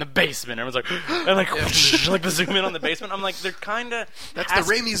away in the basement. Everyone's like, and like, like the zoom in on the basement. I'm like, they're kind of. That's the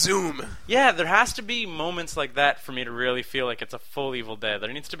Raimi zoom. Yeah, there has to be moments like that for me to really feel like it's a full Evil Dead.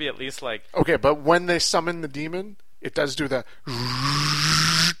 There needs to be at least like. Okay, but when they summon the demon, it does do the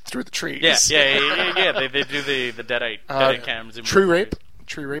through the trees. Yeah. They do the deadite cam zoom. Tree in. rape.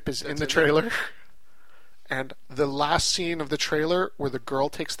 Tree rape is in the trailer. And the last scene of the trailer where the girl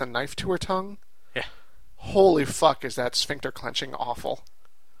takes the knife to her tongue. Yeah. Holy fuck, is that sphincter clenching awful.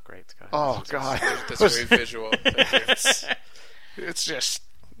 Great, Scott. Oh, God. That's very visual. Thank you. It's just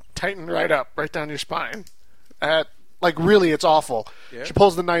tightened right up, right down your spine. Like, really, it's awful. Yeah. She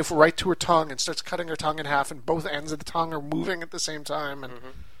pulls the knife right to her tongue and starts cutting her tongue in half, and both ends of the tongue are moving at the same time. And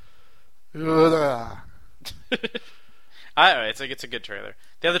Ugh. It's a good trailer.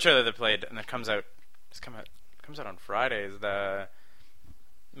 The other trailer they played and that comes out on Friday is the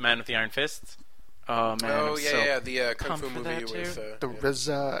Man with the Iron Fists. Oh man! Oh I'm yeah, so yeah, the kung pumped fu for movie that, with the yeah.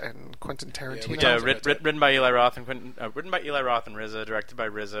 RZA and Quentin Tarantino. Yeah, talked about that. written by Eli Roth and written by Eli Roth and RZA, directed by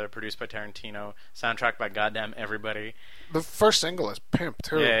RZA, produced by Tarantino, soundtrack by goddamn everybody. The first single is Pimp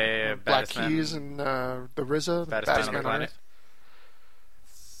too. Yeah. Black Baddest Man. Keys and the RZA, Baddest Man on the on planet. Earth.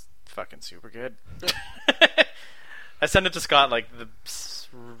 It's fucking super good. I sent it to Scott like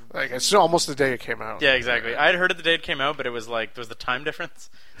Like it's almost the day it came out. yeah, exactly. I had heard it the day it came out, but it was like there was the time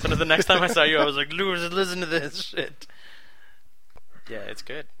difference. So the next time I saw you, I was like, listen to this shit. Yeah, it's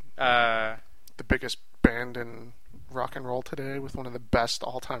good. The biggest band in rock and roll today with one of the best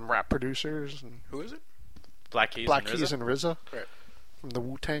all-time rap producers. And Who is it? Black Keys Black and Keys RZA. and RZA Right. from the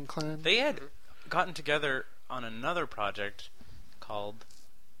Wu-Tang Clan. They had gotten together on another project called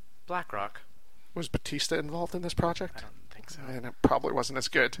Black Rock. Was Batista involved in this project? I don't think so. And it probably wasn't as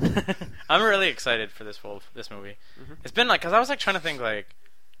good. I'm really excited for this movie. It's been like, because I was like trying to think like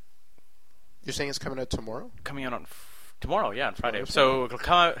You're saying it's coming out tomorrow? coming out on tomorrow, yeah, on Friday. that's So it'll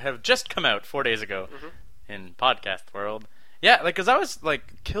come out, have just come out 4 days ago in podcast world. Yeah, like because I was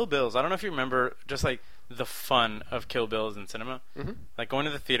like Kill Bills. I don't know if you remember just like the fun of Kill Bills in cinema, like going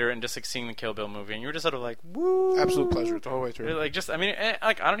to the theater and just like seeing the Kill Bill movie, and you were just sort of like, woo, Absolute pleasure the whole way through. Like just, I mean,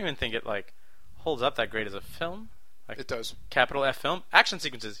 like I don't even think it like holds up that great as a film. Like It does. capital F film. Action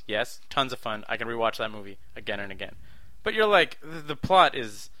sequences, yes, tons of fun. I can rewatch that movie again and again. But you're like, the plot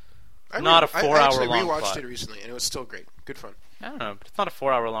is not a 4-hour I long rewatched plot. it recently, and it was still great. Good fun. I don't know, but it's not a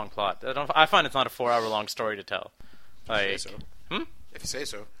 4-hour long plot. I find it's not a 4-hour long story to tell. Like, If you say so. If you say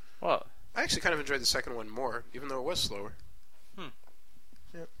so. Well, I actually kind of enjoyed the second one more, even though it was slower.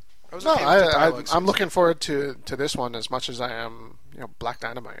 Yeah. I was No, okay with the dialogue I'm scenes. looking forward to this one as much as I am, Black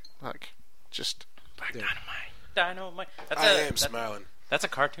Dynamite. Like, just Black Yeah. Dynamite. I am smiling. That's a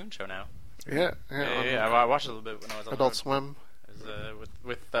cartoon show now. yeah. Yeah, I watched it a little bit when I was on Adult the Swim. road. It was,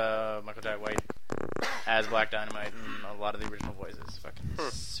 with Michael Jai White as Black Dynamite and a lot of the original voices. Fucking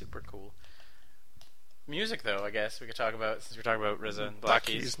super cool. Music, though, I guess we could talk about, since we're talking about RZA and Black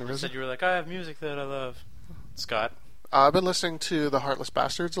Keys. and You RZA. said you were like, I have music that I love. Scott. I've been listening to the Heartless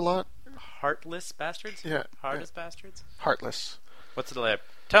Bastards a lot. Heartless Bastards? Yeah. Heartless Bastards? Heartless. What's it like?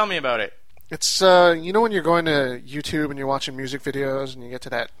 Tell me about it. It's when you're going to YouTube and you're watching music videos and you get to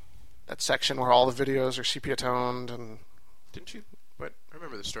that section where all the videos are sepia toned and Didn't you? But I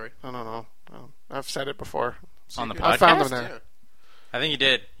remember the story. I don't know. I've said it before. On the I found podcast? them there. Yeah. I think you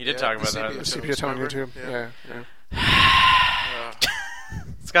did. You did Yeah, talk the about sepia that. The sepia tone Remember? YouTube. Yeah. Yeah.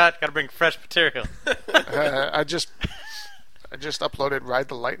 Scott, gotta bring fresh material. I just uploaded Ride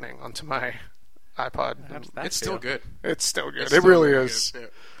the Lightning onto my iPod. How does that It's still feel? good. It's still good. It's It still really very is. good.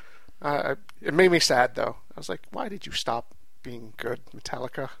 Yeah. It made me sad though. I was like, why did you stop being good,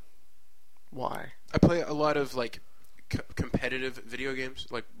 Metallica? Why? I play a lot of like competitive video games.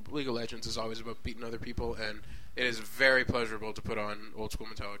 Like League of Legends is always about beating other people, and it is very pleasurable to put on old school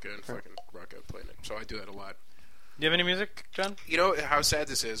Metallica and fucking rock out playing it. So I do that a lot. Do you have any music, John? You know how sad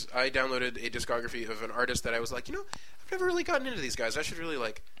this is? I downloaded a discography of an artist that I was like, I've never really gotten into these guys. I should really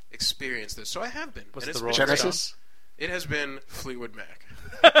like experience this. So I have been. What's And the it's Rolling been great. Genesis? It has been Fleetwood Mac.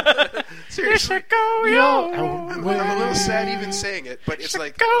 You should go I'm a little sad even saying it, but it's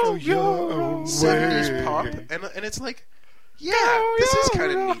like go your own 70s way. pop, and it's like, yeah, this is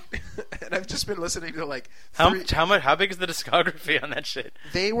kind of neat. And I've just been listening to like How big is the discography on that shit?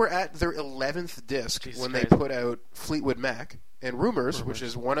 They were at their 11th disc Jesus when Christ. they put out Fleetwood Mac, and Rumors, which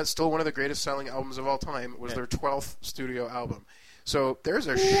is still one of the greatest selling albums of all time, was their 12th studio album. So there's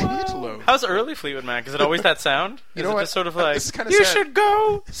a shitload. How's early Fleetwood Mac? Is it always that sound? You Is know it what? just sort of like, This is kinda you sad. should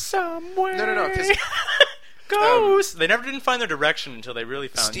go somewhere? No, 'cause, go. They never didn't find their direction until they really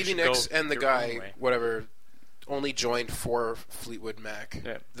found Stevie you should Nicks go and the your own guy, way. whatever, only joined for Fleetwood Mac,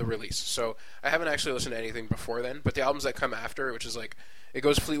 Yeah. the release. So I haven't actually listened to anything before then, but the albums that come after, which is like, it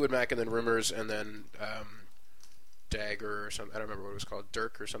goes Fleetwood Mac and then Rumors and then Dagger or something. I don't remember what it was called.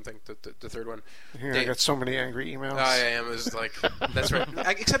 Dirk or something, the third one. Here, I They- got so many angry emails. I am is like that's right.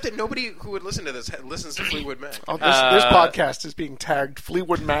 Except that nobody who would listen to this listens to Fleetwood Mac. Oh, this podcast is being tagged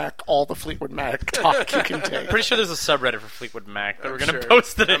Fleetwood Mac, all the Fleetwood Mac talk you can take. Pretty sure there's a subreddit for Fleetwood Mac that we're going to Sure.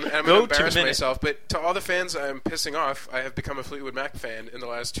 post it. I'm going to Go to embarrass minute. myself, but to all the fans I'm pissing off, I have become a Fleetwood Mac fan in the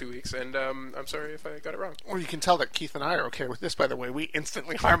last 2 weeks, and I'm sorry if I got it wrong. Well, you can tell that Keith and I are okay with this, by the way. We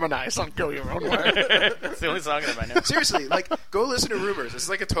instantly harmonize on Go Your Own Way. That's the only song that I know. Seriously, like go listen to Rumors. It's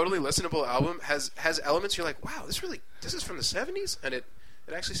like a totally listenable album. Has elements you're like, wow, this is from the 70s, and it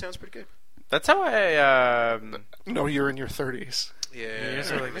actually sounds pretty good. That's how I No, you're in your 30s. Yeah,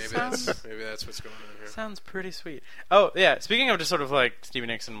 just like, maybe this maybe that's what's going on here. sounds pretty sweet. Oh yeah, speaking of just sort of like Stevie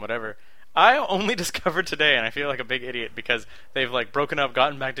Nicks and whatever, I only discovered today, and I feel like a big idiot because they've like broken up,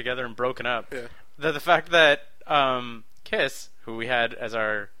 gotten back together, and broken up. Yeah. The fact that Kiss, who we had as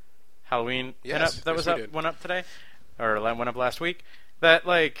our Halloween Yes, pinup that yes, was we up, did. went up today, or went up last week, that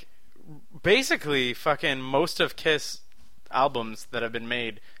like basically fucking most of Kiss albums that have been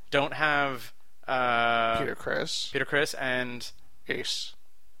made don't have Peter Criss, Peter Criss and Ace.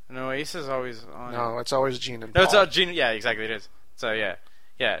 no, Ace is always on. No, it's always Gene and No, Paul. it's Gene. Yeah, exactly. It is. So yeah,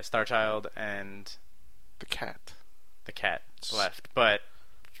 Starchild and The Cat. the cat left, but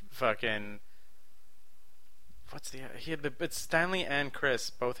fucking what's the it's Stanley and Chris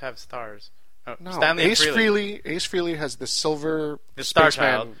both have stars. Oh, No, Stanley Ace and Frehley. Ace Frehley has the silver the spaceman,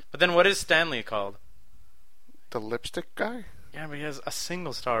 Starchild. But then what is Stanley called? the lipstick guy. Yeah, but he has a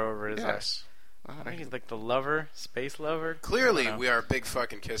single star over his Yes. I think he's like the lover, space lover. Clearly, I don't know. we are big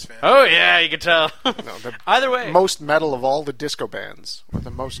fucking Kiss fans. Oh yeah, you can tell. No, the Either way, most metal of all the disco bands, or the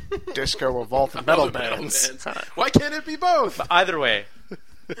most disco of all the metal All the metal bands. bands. Why can't it be both? either way,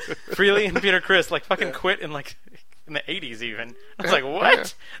 Frehley and Peter Criss like fucking quit in like in the 80s even. I was like, what? Yeah.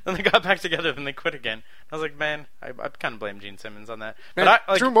 Then they got back together, then they quit again. I was like, man, I kind of blame Gene Simmons on that. Man, but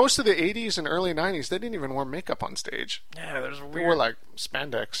I like, through most of the 80s and early 90s, they didn't even wear makeup on stage. yeah, there's They weird, wore like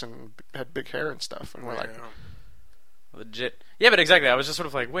spandex and had big hair and stuff. And we're like, legit. Yeah, but exactly. I was just sort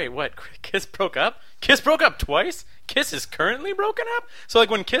of like, wait, what? Kiss broke up? Kiss broke up twice? Kiss is currently broken up? So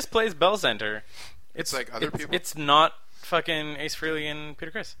like when Kiss plays Bell Center, It's like other people? It's not fucking Ace Frehley and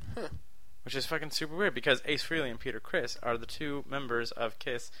Peter Criss. Which is fucking super weird because Ace Frehley and Peter Criss are the two members of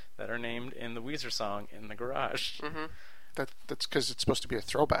Kiss that are named in the Weezer song In the Garage. Mm-hmm. That's because it's supposed to be a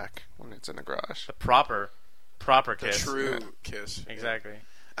throwback when it's in the garage. The proper Kiss. The true Kiss. Exactly.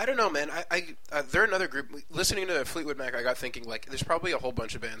 I don't know, man. They're another group. Listening to Fleetwood Mac, I got thinking, like, there's probably a whole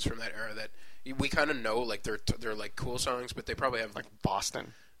bunch of bands from that era that we kind of know, like, they're like cool songs, but they probably have Like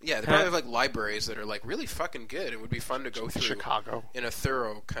Boston. Yeah, they probably have like libraries that are like really fucking good. It would be fun to go through Chicago in a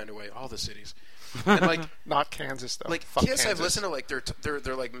thorough kind of way. All the cities, and like not Kansas though. Like Fuck Kiss, Kansas. I've listened to like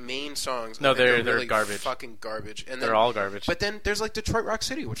their like main songs. No, and they're really garbage. Fucking garbage. And they're all garbage. But then there's like Detroit Rock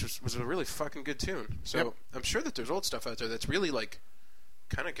City, which was a really fucking good tune. So Yep. I'm sure that there's old stuff out there that's really like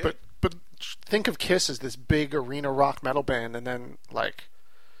kind of good. But think of Kiss as this big arena rock metal band, and then like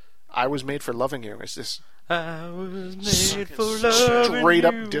I Was Made for Loving You is this I was made for loving straight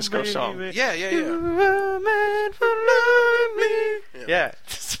up you, disco baby. song. Yeah. You were made for loving me. Yeah. Yeah,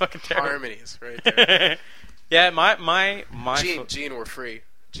 it's fucking terrible. Harmonies right there. Yeah, my Gene, we're free.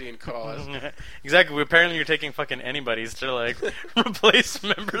 Gene, call us. Exactly. Apparently, you're taking fucking anybody's to like replace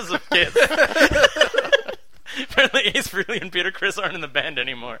members of Kiss. Apparently, Ace Frehley and Peter Criss aren't in the band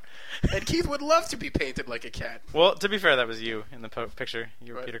anymore. And Keith would love to be painted like a cat. Well, to be fair, that was you in the picture.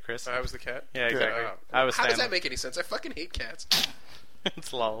 You were What? Peter Criss. I was the cat? Yeah, exactly. Oh. I was How does Stanley. that make any sense? I fucking hate cats.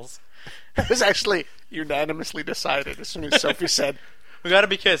 It's lulls. It was actually unanimously decided as soon as Sophie said, We gotta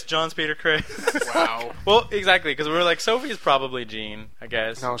be Kiss. John's Peter Criss. Wow. Well, exactly, because we were like, Sophie's probably Gene, I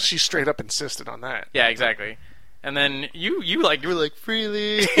guess. no, she straight up insisted on that. Yeah, exactly. And then you were like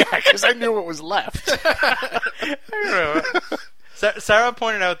Freely. Yeah, because I knew what was left. I don't know. Sarah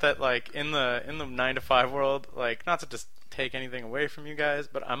pointed out that like in the 9 to 5 world, like not to just take anything away from you guys,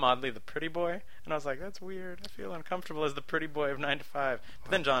 but I'm oddly the pretty boy, and I was like, that's weird. I feel uncomfortable as the pretty boy of 9 to 5.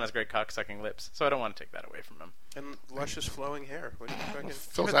 But then John has great cock-sucking lips, so I don't want to take that away from him. And luscious flowing hair. What do you fucking...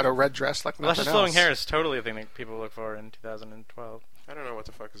 Fills out a red dress like nothing Luscious else. flowing hair is totally a thing that people look for in 2012. I don't know what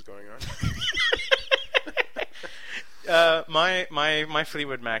the fuck is going on. My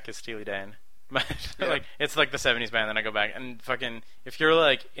Fleetwood Mac is Steely Dan. Like it's like the 70s band. Then I go back and fucking if you're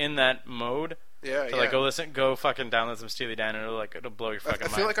like in that mode, Yeah, to like go fucking download some Steely Dan and it'll blow your fucking I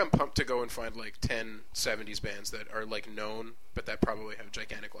mind. feel like I'm pumped to go and find like 10 70s bands that are like known, but that probably have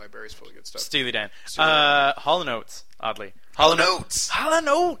gigantic libraries full of good stuff. Steely Dan. Steely Dan. Hall & Oates, oddly. Hall & Oates. Hall &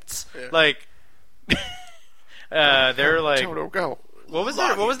 Oates. Yeah. Like they're like Toto, go. what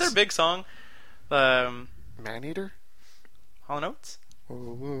was their big song? Maneater? Hall & Oates? Whoa,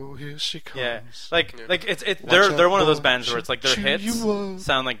 whoa, here she comes. Yeah, like Yeah. it's Watch they're out, one of those boy, bands where it's like their she'll hits cheer you up.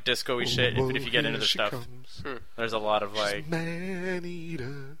 sound like disco-y shit, Whoa, but if you get into here the she stuff, comes. there's a lot of like. She's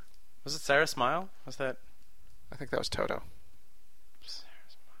Maneater. Was it Sarah Smile? Was that? I think that was Toto.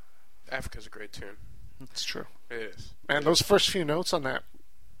 Africa's a great tune. It's true. It is. Man, those first few notes on that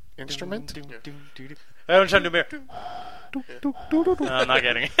instrument. I don't try to do bear. Do, do, do, do, do. No, I'm not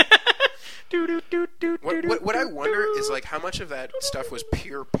getting it. What I wonder is like how much of that stuff was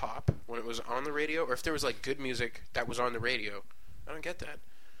pure pop when it was on the radio, or if there was like good music that was on the radio. I don't get that.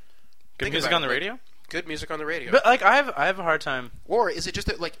 Good Think music about on the it, like, radio? Good music on the radio. But like I have a hard time. Or is it just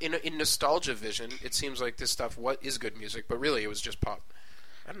that like in nostalgia vision, it seems like this stuff is good music, but really it was just pop.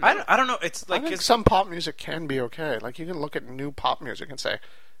 I don't know. I don't know. It's I like think it's, some pop music can be okay. Like you can look at new pop music and say,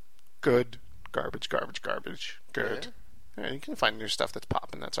 good, garbage, garbage, garbage, good. Yeah, you can find new stuff that's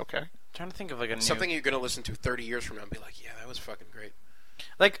pop, and that's okay. trying to think of like a new Something you're going to listen to 30 years from now and be like, yeah, that was fucking great.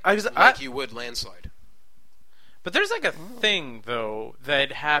 like Like you would Landslide. But there's like a thing though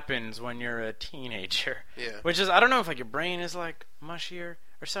that happens when you're a teenager. Yeah. Which is I don't know if like your brain is like mushier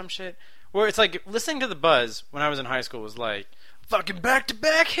or some shit. Where it's like listening to the Buzz when I was in high school was like fucking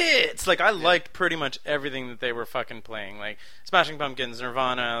back-to-back hits. Like I liked pretty much everything that they were fucking playing. Like Smashing Pumpkins,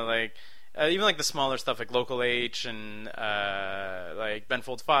 Nirvana, like even like the smaller stuff like Local H and like Ben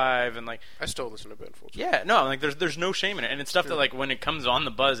Folds 5 and like I still listen to Ben Folds. yeah, no, like there's no shame in it, and it's stuff that like when it comes on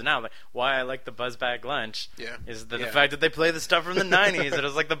the Buzz now, like why I like the Buzz Bag Lunch is the fact that they play the stuff from the '90s. It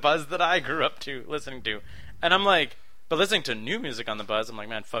was like the Buzz that I grew up to listening to, and I'm like, but listening to new music on the Buzz, I'm like,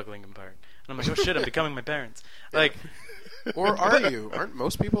 man, fuck Linkin Park, and I'm like, oh shit, I'm becoming my parents, like, Or are you? Aren't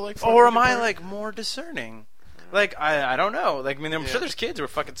most people like? or am I like more discerning? Like I don't know. Like I mean, I'm sure there's kids who are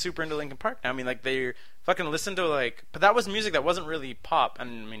fucking super into Linkin Park now. I mean, like they fucking listen to like, but that was music that wasn't really pop.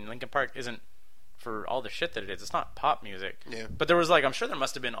 And I mean, Linkin Park isn't for all the shit that it is. It's not pop music. Yeah. But there was like, I'm sure there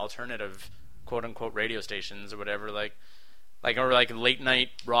must have been alternative, quote unquote, radio stations or whatever, like or like late night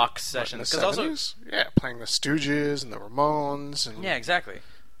rock sessions. In the 70s? Also, yeah, playing the Stooges and the Ramones and yeah, exactly.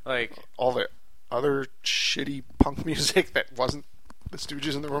 Like all the other shitty punk music that wasn't the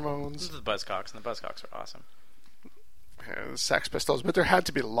Stooges and the this Ramones. is the Buzzcocks, and the Buzzcocks are awesome. Sex Pistols, but there had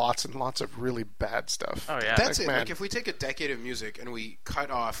to be lots and lots of really bad stuff. Oh yeah. That's it. man. Like, if we take a decade of music and we cut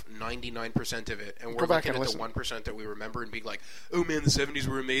off 99% of it, and we're Go back looking and at the listen. 1% that we remember and being like, oh man, the 70s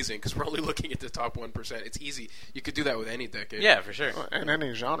were amazing, because we're only looking at the top 1%. It's easy. You could do that with any decade. Yeah, for sure. In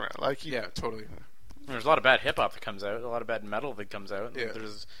any genre. Like, Yeah, totally. There's a lot of bad hip hop that comes out. A lot of bad metal that comes out. Yeah.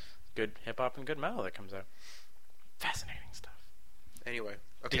 There's good hip hop and good metal that comes out. Fascinating stuff. Anyway.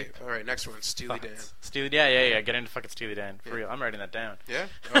 Okay, Deep. all right, next one. Steely Dan. Steely, yeah. Get into fucking Steely Dan for real. I'm writing that down. Yeah?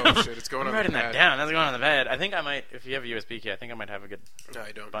 Oh shit, it's going I'm on writing the that pad. down. That's going on the bed. I think I might. If you have a USB key, I think I might have a good. No,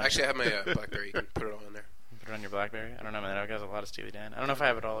 I don't. Bunch. Actually, I have my BlackBerry. You can put it all in there. Put it on your BlackBerry. I don't know, man. I've got a lot of Steely Dan. I don't know if I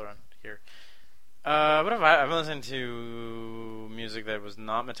have it all around here. What have I've listened to music that was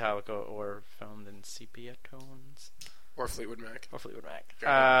not Metallica or filmed in sepia tones Or Fleetwood Mac. or Fleetwood Mac. Got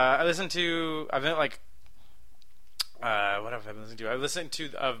it. I listened to. I've been like. What have I been listening to? I listened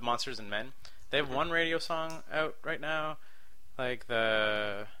to of Monsters and Men. They have one radio song out right now, like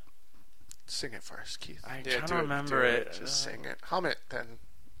the. sing it first, Keith. I'm Yeah, trying do to it, remember do it. it. Just sing it. Hum it, then.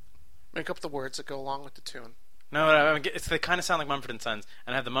 Make up the words that go along with the tune. No, it's they kind of sound like Mumford and Sons,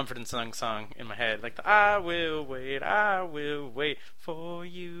 and I have the Mumford and Sons song in my head, like the I will wait for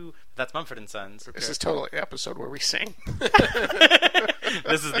you. That's Mumford and Sons. This is totally the episode where we sing.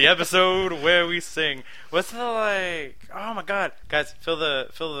 This is the episode where we sing. What's the like? Oh my god, guys, fill the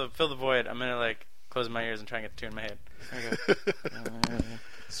void. I'm gonna like close my ears and try and get the tune in my head. Okay.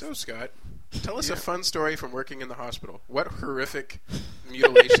 So, Scott, tell us a fun story from working in the hospital. What horrific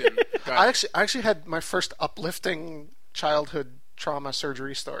mutilation got I actually had my first uplifting childhood trauma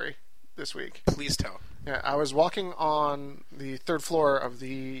surgery story this week. Please tell. Yeah, I was walking on the third floor of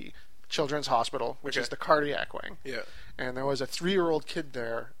the Children's Hospital, which Okay. is the cardiac wing. Yeah. And there was a 3-year-old kid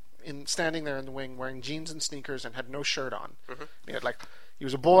there, standing there in the wing, wearing jeans and sneakers and had no shirt on. He had he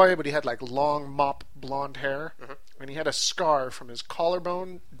was a boy, but he had long mop blonde hair, and he had a scar from his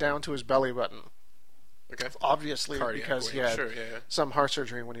collarbone down to his belly button. Okay. Obviously, Cardiac because wing. he had Sure, yeah. some heart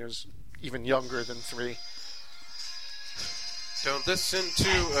surgery when he was even younger than 3. Don't listen to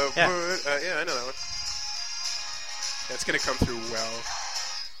a Yeah. word. Yeah, I know that one. That's gonna come through well.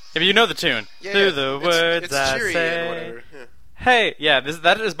 If you know the tune, Yeah, through yeah. the It's- words it's I cheery say. and whatever. Yeah. Hey, yeah,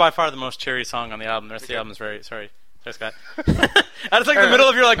 that is by far the most cheery song on the album. The rest of the album is very sorry, Scott. I just like the middle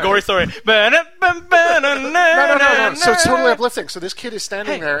of your gory story. No. No. So it's totally uplifting. So this kid is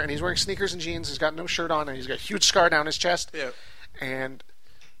standing there, and he's wearing sneakers and jeans. He's got no shirt on, and he's got a huge scar down his chest. Yeah. And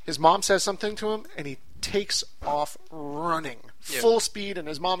his mom says something to him, and he takes off running, Yeah. full speed. And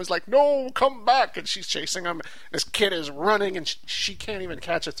his mom is like, "No, come back!" And she's chasing him. This kid is running, and she can't even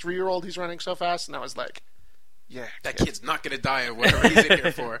catch a 3-year-old. He's running so fast, and I was like, "Yeah, That kid, kid's not gonna die of whatever he's in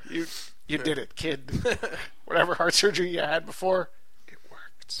here for. you did it, kid. Whatever heart surgery you had before, it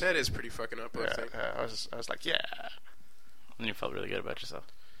worked." That is pretty fucking uplifting. I was like, "Yeah." And you felt really good about yourself.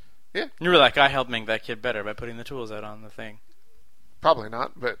 Yeah. You were like, I helped make that kid better by putting the tools out on the thing. Probably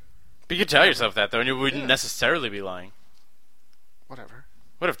not, but But you could tell yourself that, though, and you wouldn't necessarily be lying. whatever.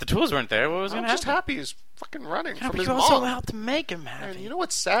 What if the tools weren't there? What was going I'm to just happen? happy he's fucking running Yeah, from but his you also mom. helped to make him happy. And you know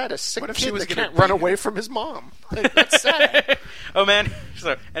what's sad? A sick What if she kid was that gonna can't run beat him? away from his mom. Like, that's sad. Oh man!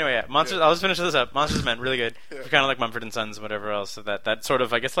 So anyway, yeah, Monsters. I'll just finish this up. Monsters and Men, really good. If you're kind of like Mumford and Sons and whatever else, so that sort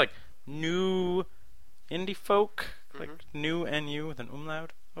of, I guess, like new indie folk, like new NU with an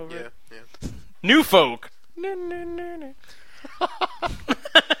umlaut over Yeah, it. yeah. New folk.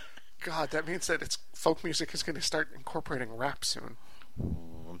 God, that means that folk music is going to start incorporating rap soon.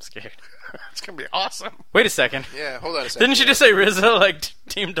 I'm scared. It's going to be awesome. Wait a second. Yeah, hold on a second. Didn't you just say RZA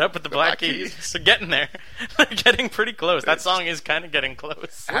teamed up with the Black Black Keys? Keys. They're getting there. They're getting pretty close. That song is kind of getting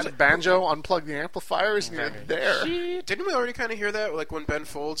close. Add banjo, unplug the amplifiers, and you're there. Didn't we already kind of hear that? Like when Ben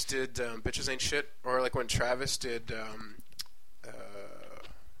Folds did Bitches Ain't Shit? Or like when Travis did...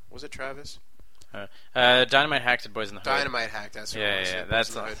 was it Travis? Dynamite Hacked at Boys in the Hood. Dynamite Hack, that's what it Yeah, was. yeah, Boys that's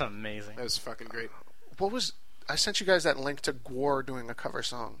in the Hood. amazing. That was fucking great. What was... I sent you guys that link to Gwar doing a cover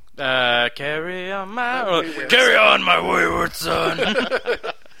song. Carry on my Wayward carry on my wayward son.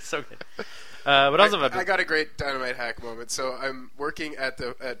 So good. What else have I I been? got a great Dynamite Hack moment. So I'm working at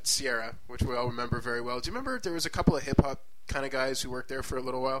Sierra, which we all remember very well. Do you remember there was a couple of hip hop kind of guys who worked there for a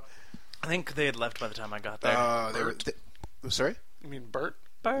little while? I think they had left by the time I got there. They were. Sorry? You mean Bert?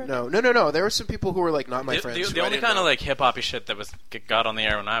 Bird. No. There were some people who were like not my friends. The who I only didn't kind of know. like hip hoppy shit that got on the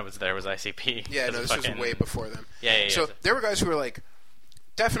air when I was there was ICP. Yeah, no, this was way before them. Yeah. So there were guys who were like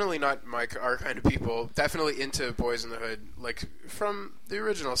definitely not our kind of people, definitely into Boys in the Hood, like from the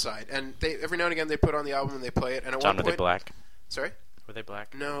original side. And they every now and again they put on the album and they play it. And at John, one were point, they black? Sorry, Were they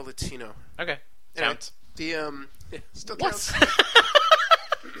black? no, Latino. Okay. Anyway, Counts. the still What? counts.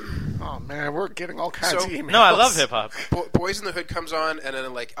 Oh man, we're getting all kinds of emails. No, I love hip hop. Boys in the Hood comes on, and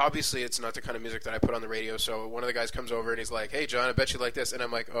then like obviously it's not the kind of music that I put on the radio. So one of the guys comes over and he's like, "Hey John, I bet you like this," and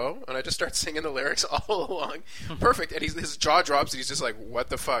I'm like, "Oh," and I just start singing the lyrics all along. Perfect, and his jaw drops, and he's just like, "What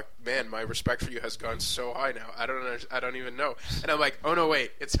the fuck, man? My respect for you has gone so high now. I don't even know." And I'm like, "Oh no,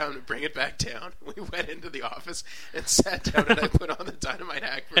 wait, it's time to bring it back down." We went into the office and sat down, and I put on the Dynamite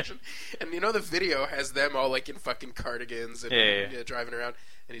Hack version. And you know the video has them all like in fucking cardigans and driving around.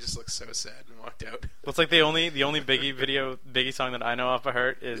 And he just looked so sad and walked out. Well, it's like the only Biggie song that I know off by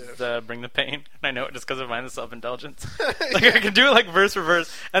heart is "Bring the Pain," and I know it just because of mine, the self-indulgence. Like I can do it like verse for verse,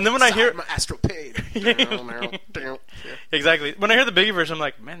 and then when I hear my astral pain, exactly. When I hear the Biggie version, I'm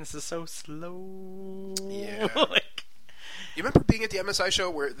like, man, this is so slow. Yeah. Like, you remember being at the MSI show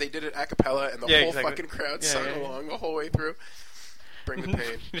where they did it a cappella and the whole fucking crowd sung along the whole way through? Bring the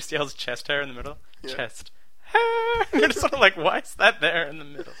pain. He just yells chest hair in the middle. Yeah. Chest. You're just sort of like, why is that there in the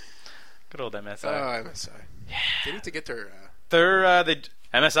middle? Good old MSI. Oh, MSI. Yeah. They need to get their...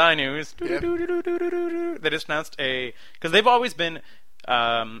 MSI news. Yeah. They just announced because they've always been...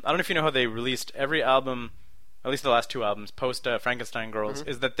 I don't know if you know how they released every album, at least the last two albums, post Frankenstein Girls,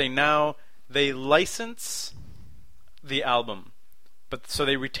 is that they license the album, but so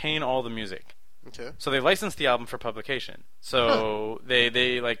they retain all the music. Okay. So they license the album for publication. So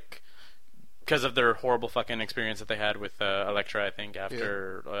they like... because of their horrible fucking experience that they had with Elektra, I think,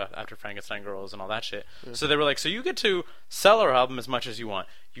 after Frankenstein Girls and all that shit. Yeah. So they were like, so you get to sell our album as much as you want.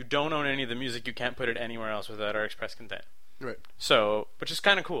 You don't own any of the music. You can't put it anywhere else without our express consent. Right. So, which is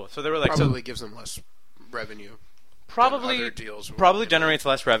kind of cool. So they were like... Probably gives them less revenue. Probably generates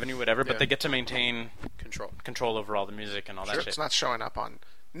less revenue, whatever, but they get to maintain control over all the music and all that shit. It's not showing up on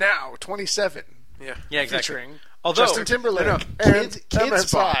Now 27. Yeah, exactly. Featuring Justin Timberlake and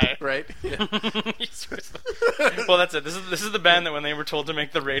MSI. Right? Yeah. Well, that's it. This is the band that when they were told to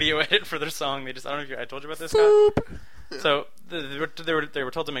make the radio edit for their song, they just... I don't know if I told you about this, Scott. So they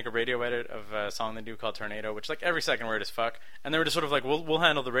were told to make a radio edit of a song they do called Tornado, which like every second word is fuck, and they were just sort of like, we'll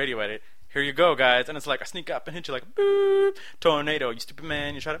handle the radio edit. Here you go, guys. And it's like I sneak up and hit you like boop, tornado, you stupid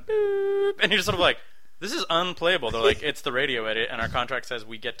man, you try to boop, and you're just sort of like, this is unplayable. They're like, it's the radio edit, and our contract says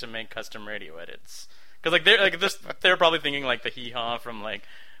we get to make custom radio edits. Because they're probably thinking like the hee haw from like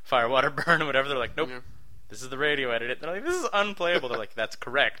Fire, Water, Burn or whatever. They're like, nope, this is the radio edit. They're like, this is unplayable. They're like, that's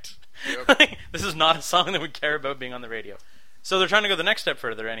correct. Yep. Like, this is not a song that we care about being on the radio. So they're trying to go the next step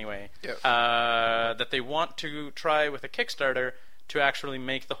further anyway. Yep. That they want to try with a Kickstarter to actually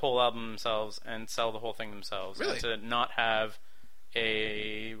make the whole album themselves and sell the whole thing themselves. Really? And to not have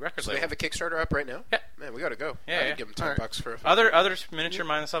a record So label. they have a Kickstarter up right now? Yeah. Man, we gotta go. Yeah, I'd give them $10 for a... Other miniature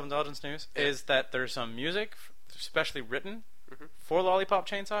minus self-indulgence news is that there's some music specially written for Lollipop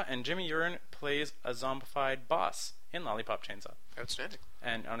Chainsaw, and Jimmy Urine plays a zombified boss in Lollipop Chainsaw. Outstanding.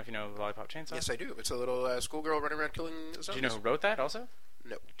 And I don't know if you know Lollipop Chainsaw. Yes, I do. It's a little schoolgirl running around killing zombies. Do you know who wrote that also?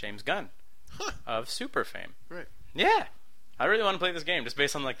 No. James Gunn of Super fame. Right. Yeah. I really want to play this game just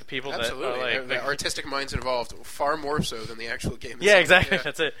based on like the people Absolutely. that are like the artistic minds involved far more so than the actual game itself. Yeah, exactly. Yeah.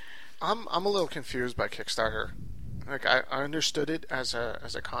 That's it. I'm a little confused by Kickstarter. Like I understood it as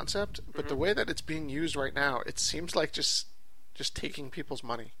a concept, but the way that it's being used right now, it seems like just taking people's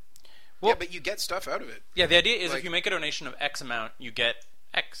money. Well, yeah, but you get stuff out of it. Yeah, the idea is like, if you make a donation of X amount, you get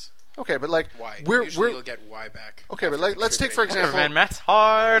X. Okay, but like Y. we're you'll get Y back. Okay, but let's take for example. Man, math's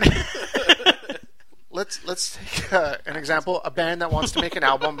hard. Let's take an example. A band that wants to make an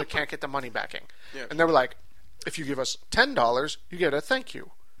album but can't get the money backing, and they were like, if you give us $10, you get a thank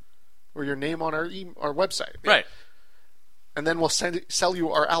you, or your name on our website, right? And then we'll sell you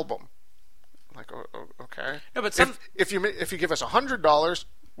our album. I'm like, okay. No, but if you give us $100,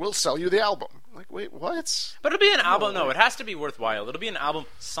 we'll sell you the album. I'm like, wait, what? But it'll be an album. No, it has to be worthwhile. It'll be an album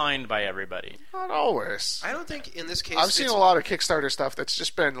signed by everybody. Not always. I don't think in this case. I've seen a lot of Kickstarter stuff that's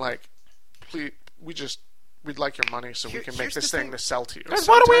just been like, please, we'd like your money so we can make this thing to sell to you. Guys,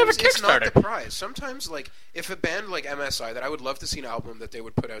 why don't we have a It's not Kickstarter? the prize. Sometimes, like, if a band like MSI, that I would love to see an album that they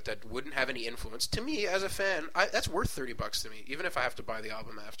would put out that wouldn't have any influence, to me, as a fan, that's worth $30 to me, even if I have to buy the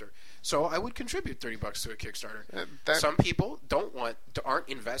album after. So I would contribute $30 to a Kickstarter. Some people aren't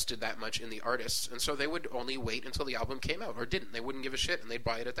invested that much in the artists, and so they would only wait until the album came out, or didn't. They wouldn't give a shit, and they'd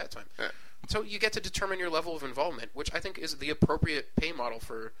buy it at that time. So you get to determine your level of involvement, which I think is the appropriate pay model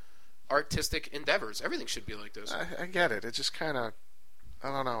for artistic endeavors. Everything should be like this. I get it. It just kind of, I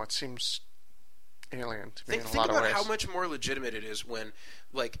don't know. It seems alien to me in a lot of Think ways. about how much more legitimate it is when,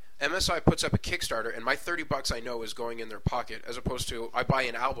 like, MSI puts up a Kickstarter and my $30 I know is going in their pocket, as opposed to I buy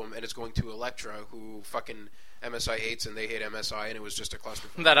an album and it's going to Elektra, who fucking MSI hates and they hate MSI, and it was just a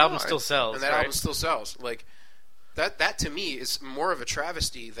clusterfuck. That album still sells. And that album still sells. Like, That to me is more of a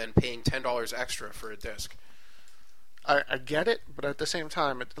travesty than paying $10 extra for a disc. I get it, but at the same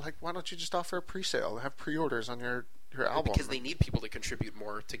time, why don't you just offer a pre-sale, have pre-orders on your album? Because they need people to contribute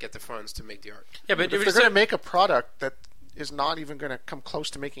more to get the funds to make the art. Yeah, but if they're going to make a product that is not even going to come close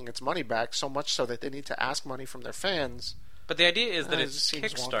to making its money back, so much so that they need to ask money from their fans. But the idea is that it it's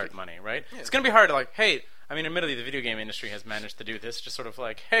seems Kickstart wonky. money, right? Yeah. It's going to be hard to hey, I mean, admittedly, the video game industry has managed to do this, just sort of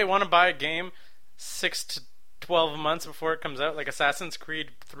hey, want to buy a game 6 to 12 months before it comes out? Like Assassin's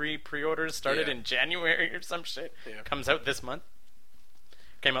Creed 3 pre-orders started in January or some shit. Yeah. Comes out this month.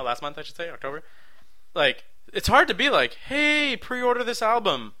 Came out last month, I should say, October. It's hard to be hey, pre-order this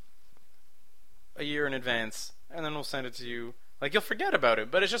album a year in advance, and then we'll send it to you. You'll forget about it,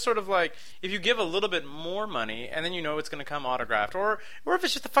 but it's just sort of if you give a little bit more money, and then you know it's going to come autographed, or if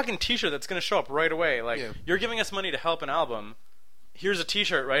it's just a fucking T-shirt that's going to show up right away. You're giving us money to help an album. Here's a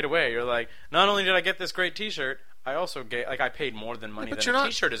T-shirt right away. You're not only did I get this great T-shirt, I also get I paid more than money than a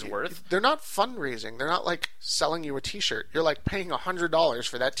T-shirt is worth. They're not fundraising. They're not selling you a T-shirt. You're paying $100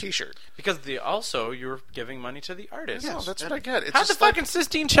 for that T-shirt because you're giving money to the artist. Yeah, that's what I get. It's How'd the fucking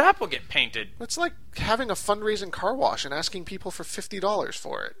Sistine Chapel get painted? It's like having a fundraising car wash and asking people for $50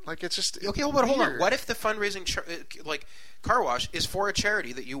 for it. It's just Okay, but hold on. What if the fundraising car wash is for a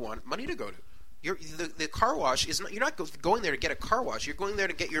charity that you want money to go to? The car wash is not. You're not going there to get a car wash. You're going there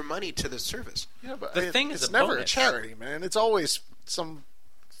to get your money to the service. Yeah, but the thing is, it's never a charity, man. It's always some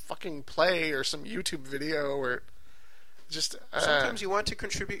fucking play or some YouTube video or just. Sometimes you want to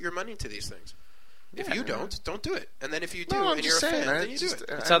contribute your money to these things. If you don't do it. And then if you do, and you're a fan, then you do it.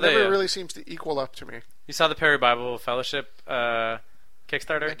 It never really seems to equal up to me. You saw the Perry Bible Fellowship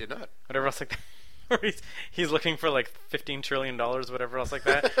Kickstarter? I did not. Whatever else like that. Where he's looking for $15 trillion, whatever else like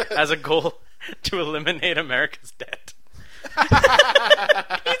that, as a goal to eliminate America's debt.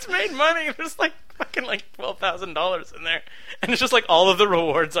 He's made money. There's fucking $12,000 in there, and it's just all of the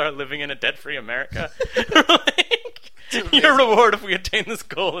rewards are living in a debt-free America. Your reward if we attain this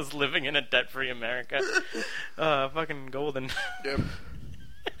goal is living in a debt-free America. Fucking golden. Yep.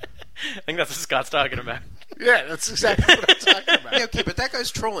 I think that's what Scott's talking about. Yeah, that's exactly what I'm talking about. Yeah, okay, but that guy's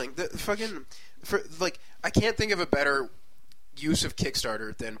trolling. I can't think of a better use of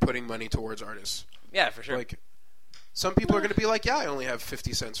Kickstarter than putting money towards artists. Yeah, for sure. Some people are going to be yeah, I only have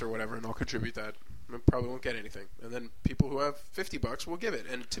 50 cents or whatever, and I'll contribute that. I probably won't get anything. And then people who have $50 will give it.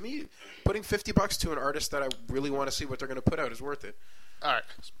 And to me, putting $50 to an artist that I really want to see what they're going to put out is worth it. All right,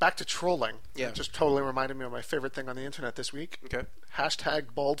 back to trolling. Yeah. It just totally reminded me of my favorite thing on the internet this week. Okay.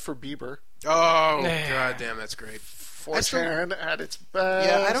 # bald for Bieber. Oh, god damn, that's great. 4chan at its best.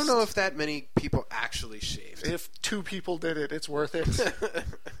 Yeah, I don't know if that many people actually shaved. If 2 people did it, it's worth it.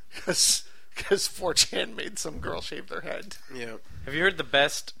 Because 4chan made some girl shave their head. Yeah. Have you heard the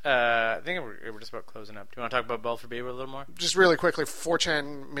best? I think we're just about closing up. Do you want to talk about Bald for Bieber a little more? Just really quickly,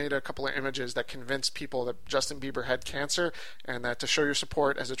 4chan made a couple of images that convinced people that Justin Bieber had cancer, and that to show your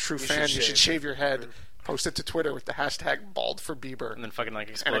support as a true fan, you should shave your head. Post it to Twitter with the # bald for Bieber. And then fucking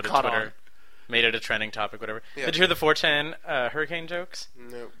exploded caught Twitter. on. Made it a trending topic, whatever. Yeah. Did you hear the 4chan hurricane jokes?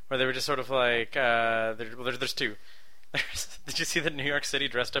 No. Where they were just sort of there's 2. Did you see that New York City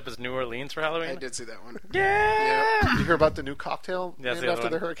dressed up as New Orleans for Halloween? I did see that one. Yeah! Did you hear about the new cocktail That's named the after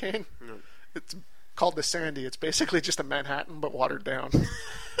other the hurricane? No. It's called the Sandy. It's basically just a Manhattan, but watered down.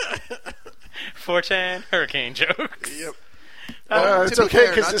 4chan hurricane jokes. Yep. It's okay,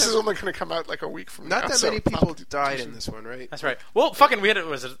 because this is only going to come out a week from now. Not that many people died in this one, right? That's right. Well, fucking,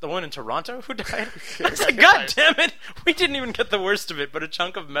 was it the one in Toronto who died? I was like, Yeah. God damn it! We didn't even get the worst of it, but a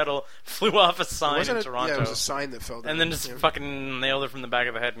chunk of metal flew off a sign in Toronto. Yeah, it was a sign that fell down. And then just fucking nailed her from the back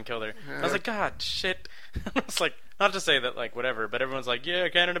of the head and killed her. I was like, God, shit. I was like, not to say that, whatever, but everyone's like, yeah,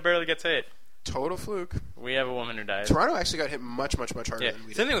 Canada barely gets hit. Total fluke. We have a woman who died. Toronto actually got hit much, much, much harder Yeah. than we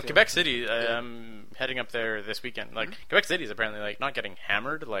did. Same thing with Quebec City. I'm heading up there this weekend. Quebec City is apparently not getting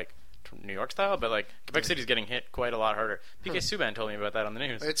hammered New York style, but Quebec City's getting hit quite a lot harder. PK Subban told me about that on the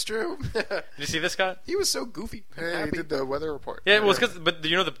news. It's true. Did you see this, Scott? He was so goofy. Hey, he did the weather report. Yeah, well, it's but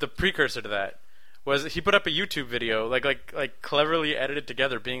the precursor to that was he put up a YouTube video, like cleverly edited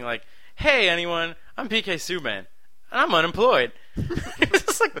together, being like, "Hey, anyone, I'm PK Subban. I'm unemployed." It's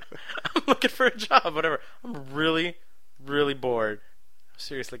just I'm looking for a job, whatever. I'm really, really bored.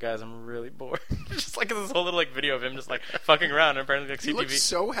 Seriously, guys, I'm really bored. Just this whole little video of him just fucking around, and apparently He CTV. looked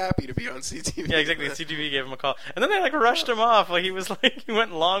so happy to be on CTV. Yeah, exactly. CTV gave him a call, and then they rushed him off. He was he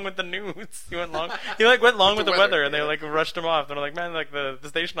went along with the news. He went along. He went along with the weather, and they rushed him off. They're like, man, the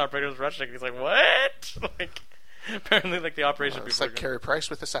station operator was rushing. He's like, what? Apparently, the operation people. It's like Carey Price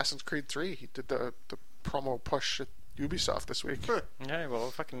with Assassin's Creed 3. He did the promo push at Ubisoft this week. Yeah, well,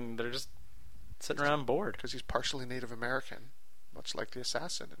 fucking, they're just Sitting around bored. Because he's partially Native American, much like the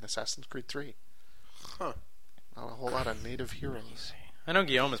assassin in Assassin's Creed 3. Huh. Not a whole lot of native heroes. I know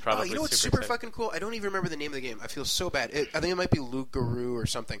Guillaume is probably you know what's super fucking cool? I don't even remember the name of the game. I feel so bad. I think it might be Loup-Garou or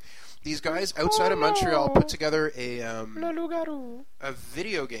something. These guys outside of Montreal put together a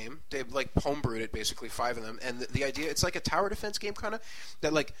video game. They like homebrewed it, basically 5 of them. And the idea, it's like a tower defense game kind of,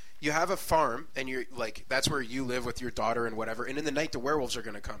 that like you have a farm and you're like, that's where you live with your daughter and whatever. And in the night the werewolves are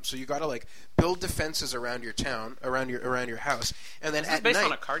going to come. So you got to like build defenses around your town, around your house. And then at based night,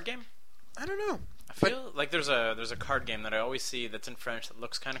 on a card game? I don't know. I feel like there's a card game that I always see that's in French that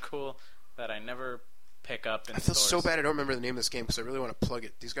looks kind of cool that I never pick up in I feel stores. so bad I don't remember the name of this game because I really want to plug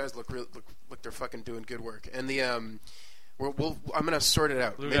it. These guys look they're fucking doing good work. And the I'm going to sort it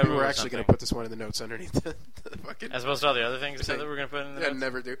out. Maybe we're actually going to put this one in the notes underneath the fucking... As opposed to all the other things you said that we're going to put in the notes? I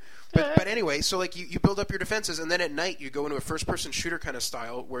never do. But anyway, so like you build up your defenses, and then at night you go into a first-person shooter kind of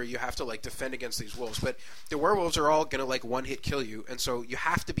style where you have to like defend against these wolves. But the werewolves are all going to like one-hit kill you, and so you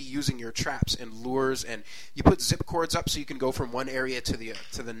have to be using your traps and lures, and you put zip cords up so you can go from one area to the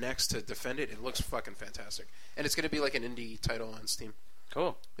next to defend it. It looks fucking fantastic. And it's going to be like an indie title on Steam.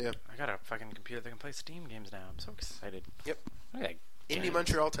 Cool. Yeah. I got a fucking computer that can play Steam games now. I'm so excited. Yep. Okay. Indie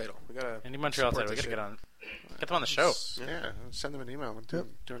Montreal title. We gotta Indie Montreal title. We gotta get them on the show. Yeah, send them an email and do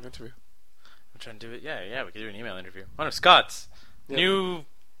an interview. I'm trying to do it. Yeah, we could do an email interview. One of Scott's new.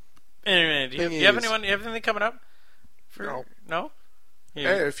 Do you have anything coming up? No.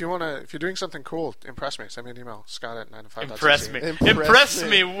 Yeah. Hey, if you're doing something cool, impress me. Send me an email. Scott@9to5.cc. Impress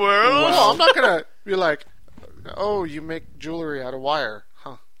me, world. Well, I'm not gonna be like, oh, you make jewelry out of wire,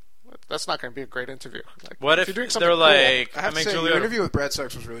 huh? That's not going to be a great interview. Like, what if you're doing they're like, I have to say, your interview with Brad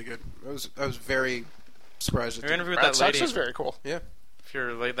Sachs was really good. I was very surprised. Your interview with Brad that lady Sachs was very cool. Yeah. If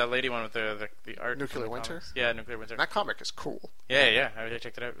you're like that lady one with the art. Nuclear Winter? Comics. Yeah, Nuclear Winter. That comic is cool. Yeah. I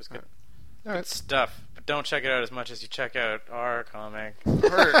checked it out. It was good. All right. Good stuff. But don't check it out as much as you check out our comic.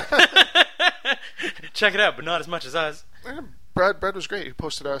 Check it out, but not as much as us. Yeah, Brad was great. He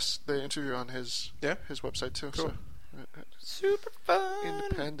posted us the interview on his website too. Cool. So, super fun.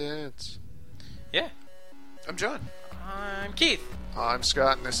 Independence. Yeah. I'm John. I'm Keith. I'm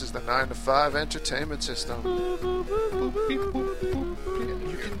Scott, and this is the 9 to 5 entertainment system.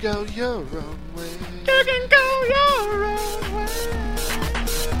 You can go your own way. You can go your own way.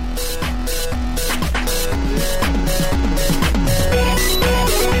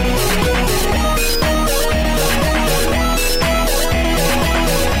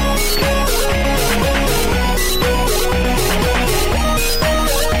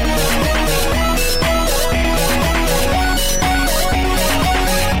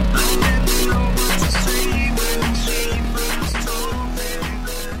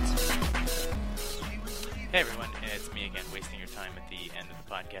 Hey everyone, it's me again, wasting your time at the end of the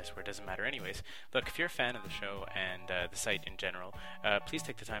podcast where it doesn't matter anyways. Look, if you're a fan of the show and the site in general, please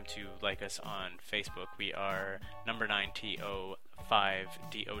take the time to like us on Facebook. We are number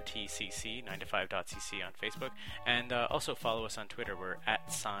 9TO5DOTCC, 9to5.cc on Facebook. And also follow us on Twitter. We're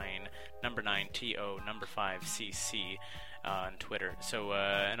 @ number 9TO number 5CC. On Twitter. So,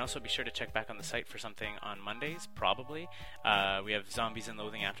 and also be sure to check back on the site for something on Mondays, probably. We have Zombies and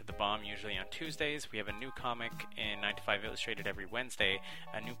Loathing After the Bomb, usually on Tuesdays. We have a new comic in 9 to 5 Illustrated every Wednesday,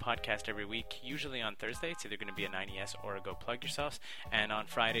 a new podcast every week, usually on Thursday. It's either going to be a 90S or a Go Plug Yourselves. And on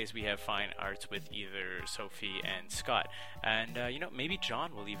Fridays, we have Fine Arts with either Sophie and Scott. And, maybe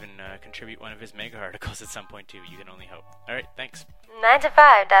John will even contribute one of his mega articles at some point, too. You can only hope. All right, thanks.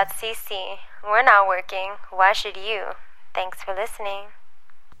 9to5.cc. We're not working. Why should you? Thanks for listening.